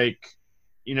things,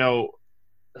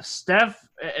 Steph,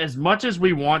 as much as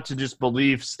we want to just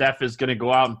believe Steph is going to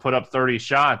go out and put up 30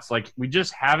 shots, like we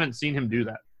just haven't seen him do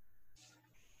that.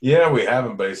 Yeah, we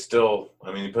haven't, but he's still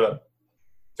 – he put up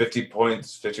 50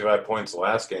 points, 55 points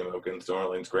last game against New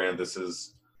Orleans. Granted, this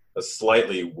is a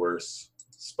slightly worse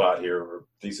spot here, or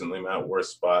decently amount worse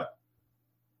spot.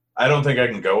 I don't think I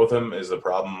can go with him is the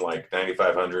problem, like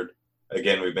 9,500.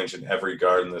 Again, we've mentioned every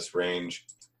guard in this range.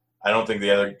 I don't think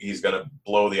he's going to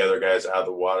blow the other guys out of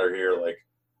the water here. Like,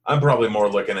 I'm probably more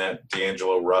looking at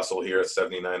D'Angelo Russell here at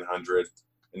 7,900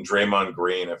 and Draymond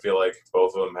Green. I feel like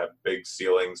both of them have big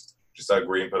ceilings. Just saw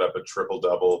Green put up a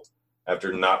triple-double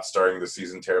after not starting the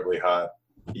season terribly hot.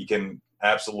 He can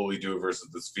absolutely do it versus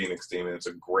this Phoenix team, and it's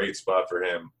a great spot for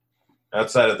him.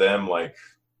 Outside of them, I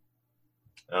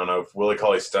don't know, if Willie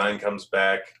Cauley-Stein comes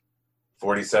back,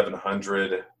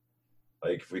 4,700,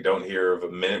 if we don't hear of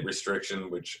a minute restriction,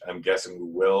 which I'm guessing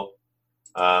we will,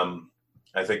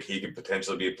 I think he could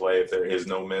potentially be a play if there is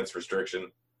no minutes restriction.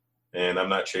 And I'm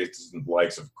not chasing the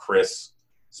likes of Chris,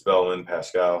 Spellman,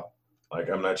 Pascal.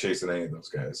 I'm not chasing any of those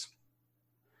guys.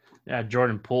 Yeah,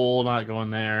 Jordan Poole not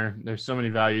going there. There's so many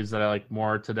values that I like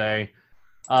more today.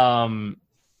 Honestly,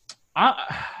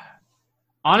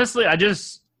 I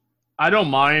don't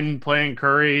mind playing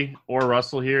Curry or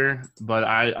Russell here,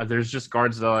 but there's just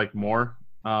guards that I like more.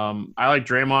 I like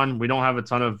Draymond. We don't have a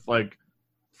ton of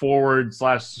forward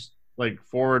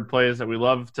plays that we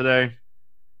love today.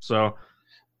 So,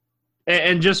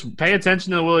 and just pay attention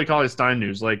to the Willie Cauley-Stein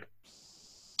news.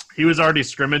 he was already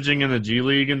scrimmaging in the G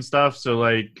League and stuff, so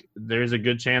like there's a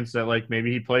good chance that like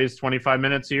maybe he plays 25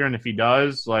 minutes here, and if he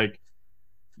does, like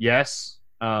yes.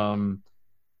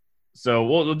 So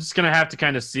we're just gonna have to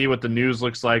kind of see what the news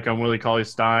looks like on Willie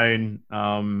Cauley-Stein.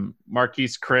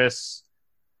 Marquise Chris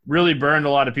really burned a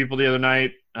lot of people the other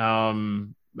night.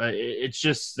 But it's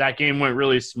just that game went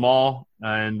really small,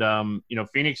 and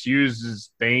Phoenix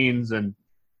uses Baines and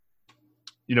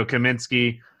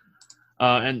Kaminsky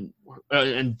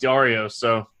and Dario.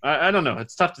 So I don't know.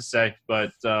 It's tough to say,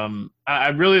 but I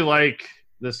really like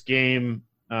this game.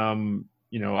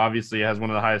 Obviously it has one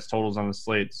of the highest totals on the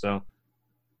slate. So,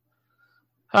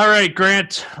 all right,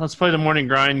 Grant, let's play the morning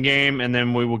grind game, and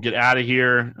then we will get out of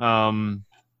here. I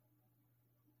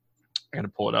got to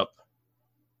pull it up.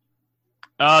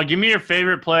 Give me your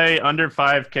favorite play under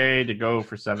 5K to go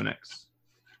for 7X.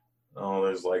 Oh,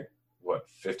 there's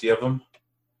 50 of them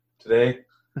today?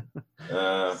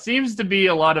 Seems to be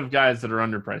a lot of guys that are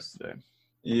underpriced today.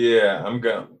 Yeah,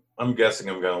 I'm guessing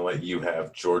I'm gonna let you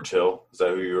have George Hill. Is that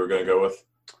who you were gonna go with?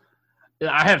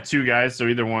 I have two guys, so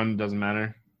either one doesn't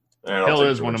matter. Hill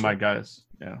is one of my guys.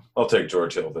 Yeah, I'll take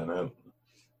George Hill then.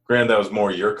 Granted, that was more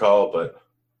your call, but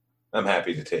I'm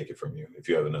happy to take it from you if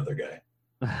you have another guy.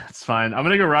 That's fine. I'm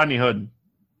gonna go Rodney Hood.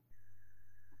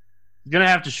 He's gonna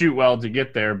have to shoot well to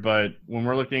get there, but when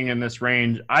we're looking in this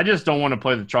range, I just don't want to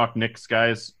play the chalk Knicks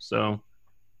guys. So,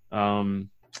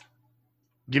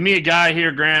 give me a guy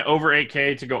here, Grant, over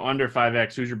 8K to go under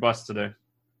 5X. Who's your bust today?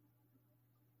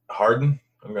 Harden.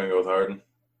 I'm gonna go with Harden.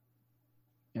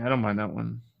 Yeah, I don't mind that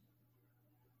one.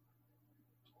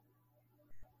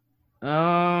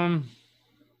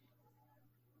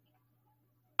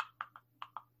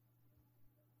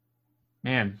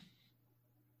 Man,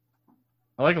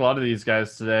 I like a lot of these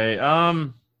guys today.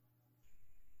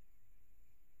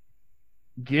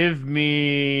 Give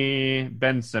me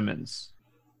Ben Simmons.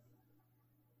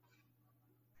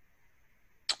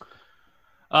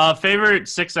 Favorite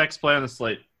 6X play on the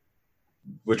slate?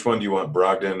 Which one do you want,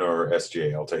 Brogdon or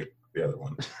SGA? I'll take the other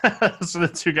one. So the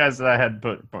two guys that I had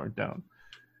put down.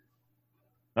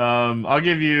 I'll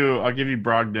give you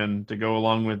Brogdon to go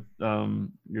along with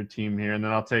your team here, and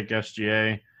then I'll take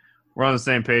SGA. We're on the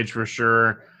same page for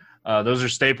sure. Those are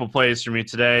staple plays for me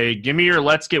today. Give me your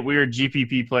Let's Get Weird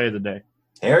GPP play of the day.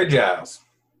 Harry Giles.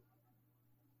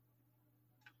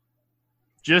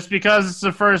 Just because it's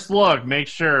the first look, make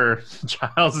sure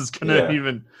Giles is going to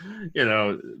even,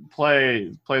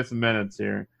 play some minutes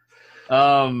here.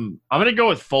 I'm going to go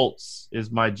with Fultz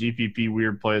is my GPP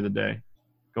weird play of the day.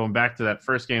 Going back to that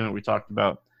first game that we talked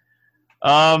about.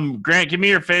 Grant, give me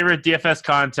your favorite DFS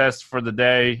contest for the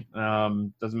day.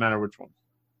 Doesn't matter which one.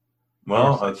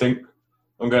 Well, I think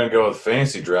I'm going to go with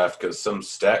Fantasy Draft because some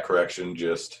stat correction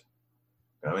just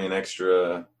got me an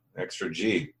extra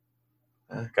G.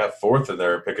 Got fourth in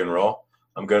their pick and roll.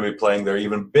 I'm going to be playing their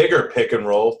even bigger pick and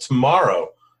roll tomorrow.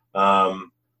 I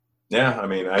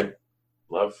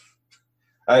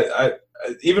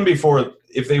even before,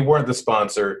 if they weren't the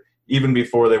sponsor, even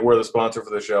before they were the sponsor for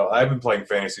the show, I've been playing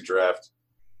Fantasy Draft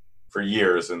for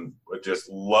years and just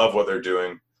love what they're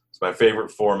doing. It's my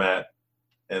favorite format.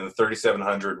 And the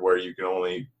 3,700 where you can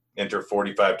only enter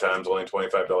 45 times, only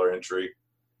 $25 entry.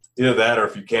 Either that or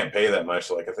if you can't pay that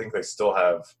much, I think they still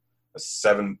have a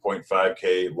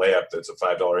 7.5K layup that's a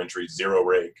 $5 entry, zero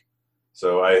rake.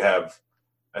 So I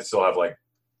still have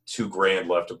 $2,000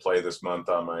 left to play this month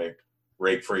on my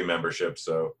rake-free membership.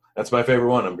 So that's my favorite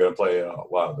one. I'm going to play a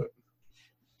lot of it.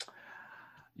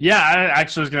 Yeah, I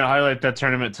actually was going to highlight that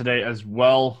tournament today as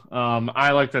well.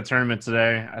 I like that tournament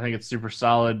today. I think it's super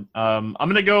solid. I'm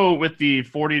going to go with the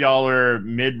 $40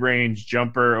 mid-range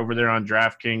jumper over there on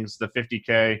DraftKings, the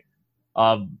 50K.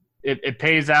 It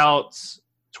pays out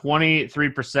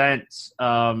 23%,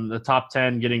 the top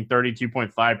 10 getting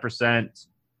 32.5%.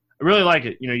 I really like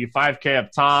it. You 5K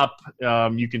up top.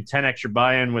 You can 10x your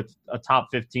buy-in with a top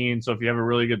 15. So if you have a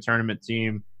really good tournament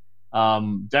team,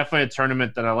 definitely a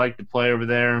tournament that I like to play over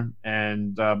there.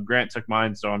 And Grant took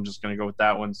mine, so I'm just going to go with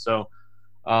that one. So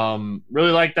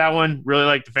really like that one. Really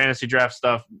like the fantasy draft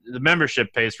stuff. The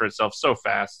membership pays for itself so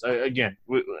fast. Again,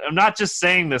 I'm not just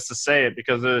saying this to say it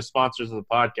because they're the sponsors of the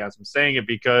podcast. I'm saying it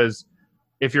because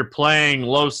if you're playing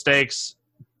low stakes,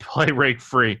 play rake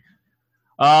free.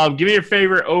 Give me your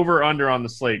favorite over-under on the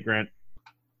slate, Grant.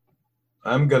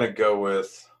 I'm going to go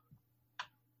with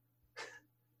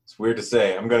 – it's weird to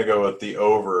say. I'm going to go with the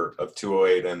over of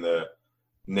 208 and the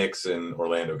Knicks and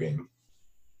Orlando game.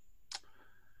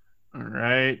 All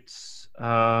right.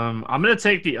 I'm going to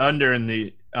take the under in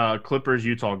the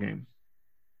Clippers-Utah game.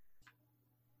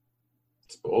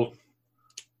 It's bold.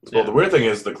 Well, the weird thing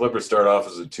is the Clippers start off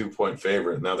as a 2-point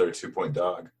favorite, and now they're a 2-point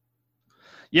dog.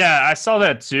 Yeah, I saw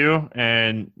that too.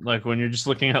 And like when you're just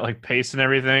looking at like pace and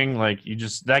everything, like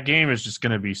that game is just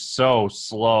going to be so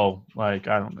slow. Like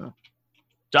I don't know.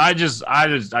 I just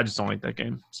don't like that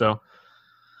game. So,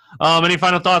 any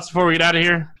final thoughts before we get out of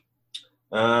here?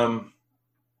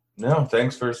 No,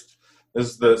 thanks for. This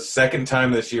is the second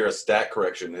time this year a stat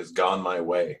correction has gone my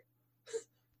way.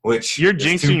 Which you're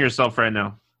jinxing yourself right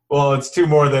now. Well, it's 2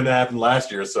 more than happened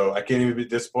last year, so I can't even be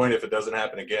disappointed if it doesn't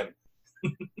happen again.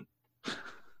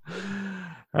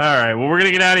 All right. Well, we're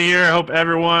going to get out of here. I hope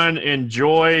everyone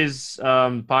enjoys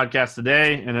podcast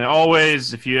today. And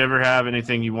always, if you ever have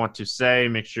anything you want to say,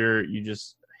 make sure you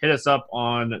just hit us up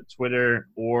on Twitter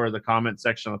or the comment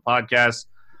section of the podcast.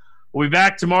 We'll be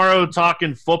back tomorrow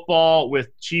talking football with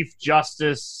Chief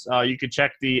Justice. You can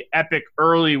check the Epic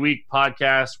Early Week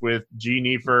podcast with G.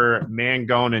 Neefer,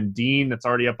 Mangone, and Dean. That's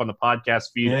already up on the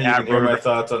podcast feed. Yeah, you can hear my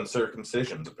thoughts on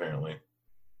circumcisions, apparently.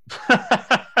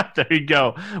 There you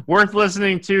go. Worth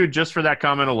listening to just for that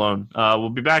comment alone. We'll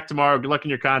be back tomorrow. Good luck in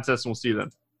your contest, and we'll see you then.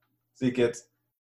 See you, kids.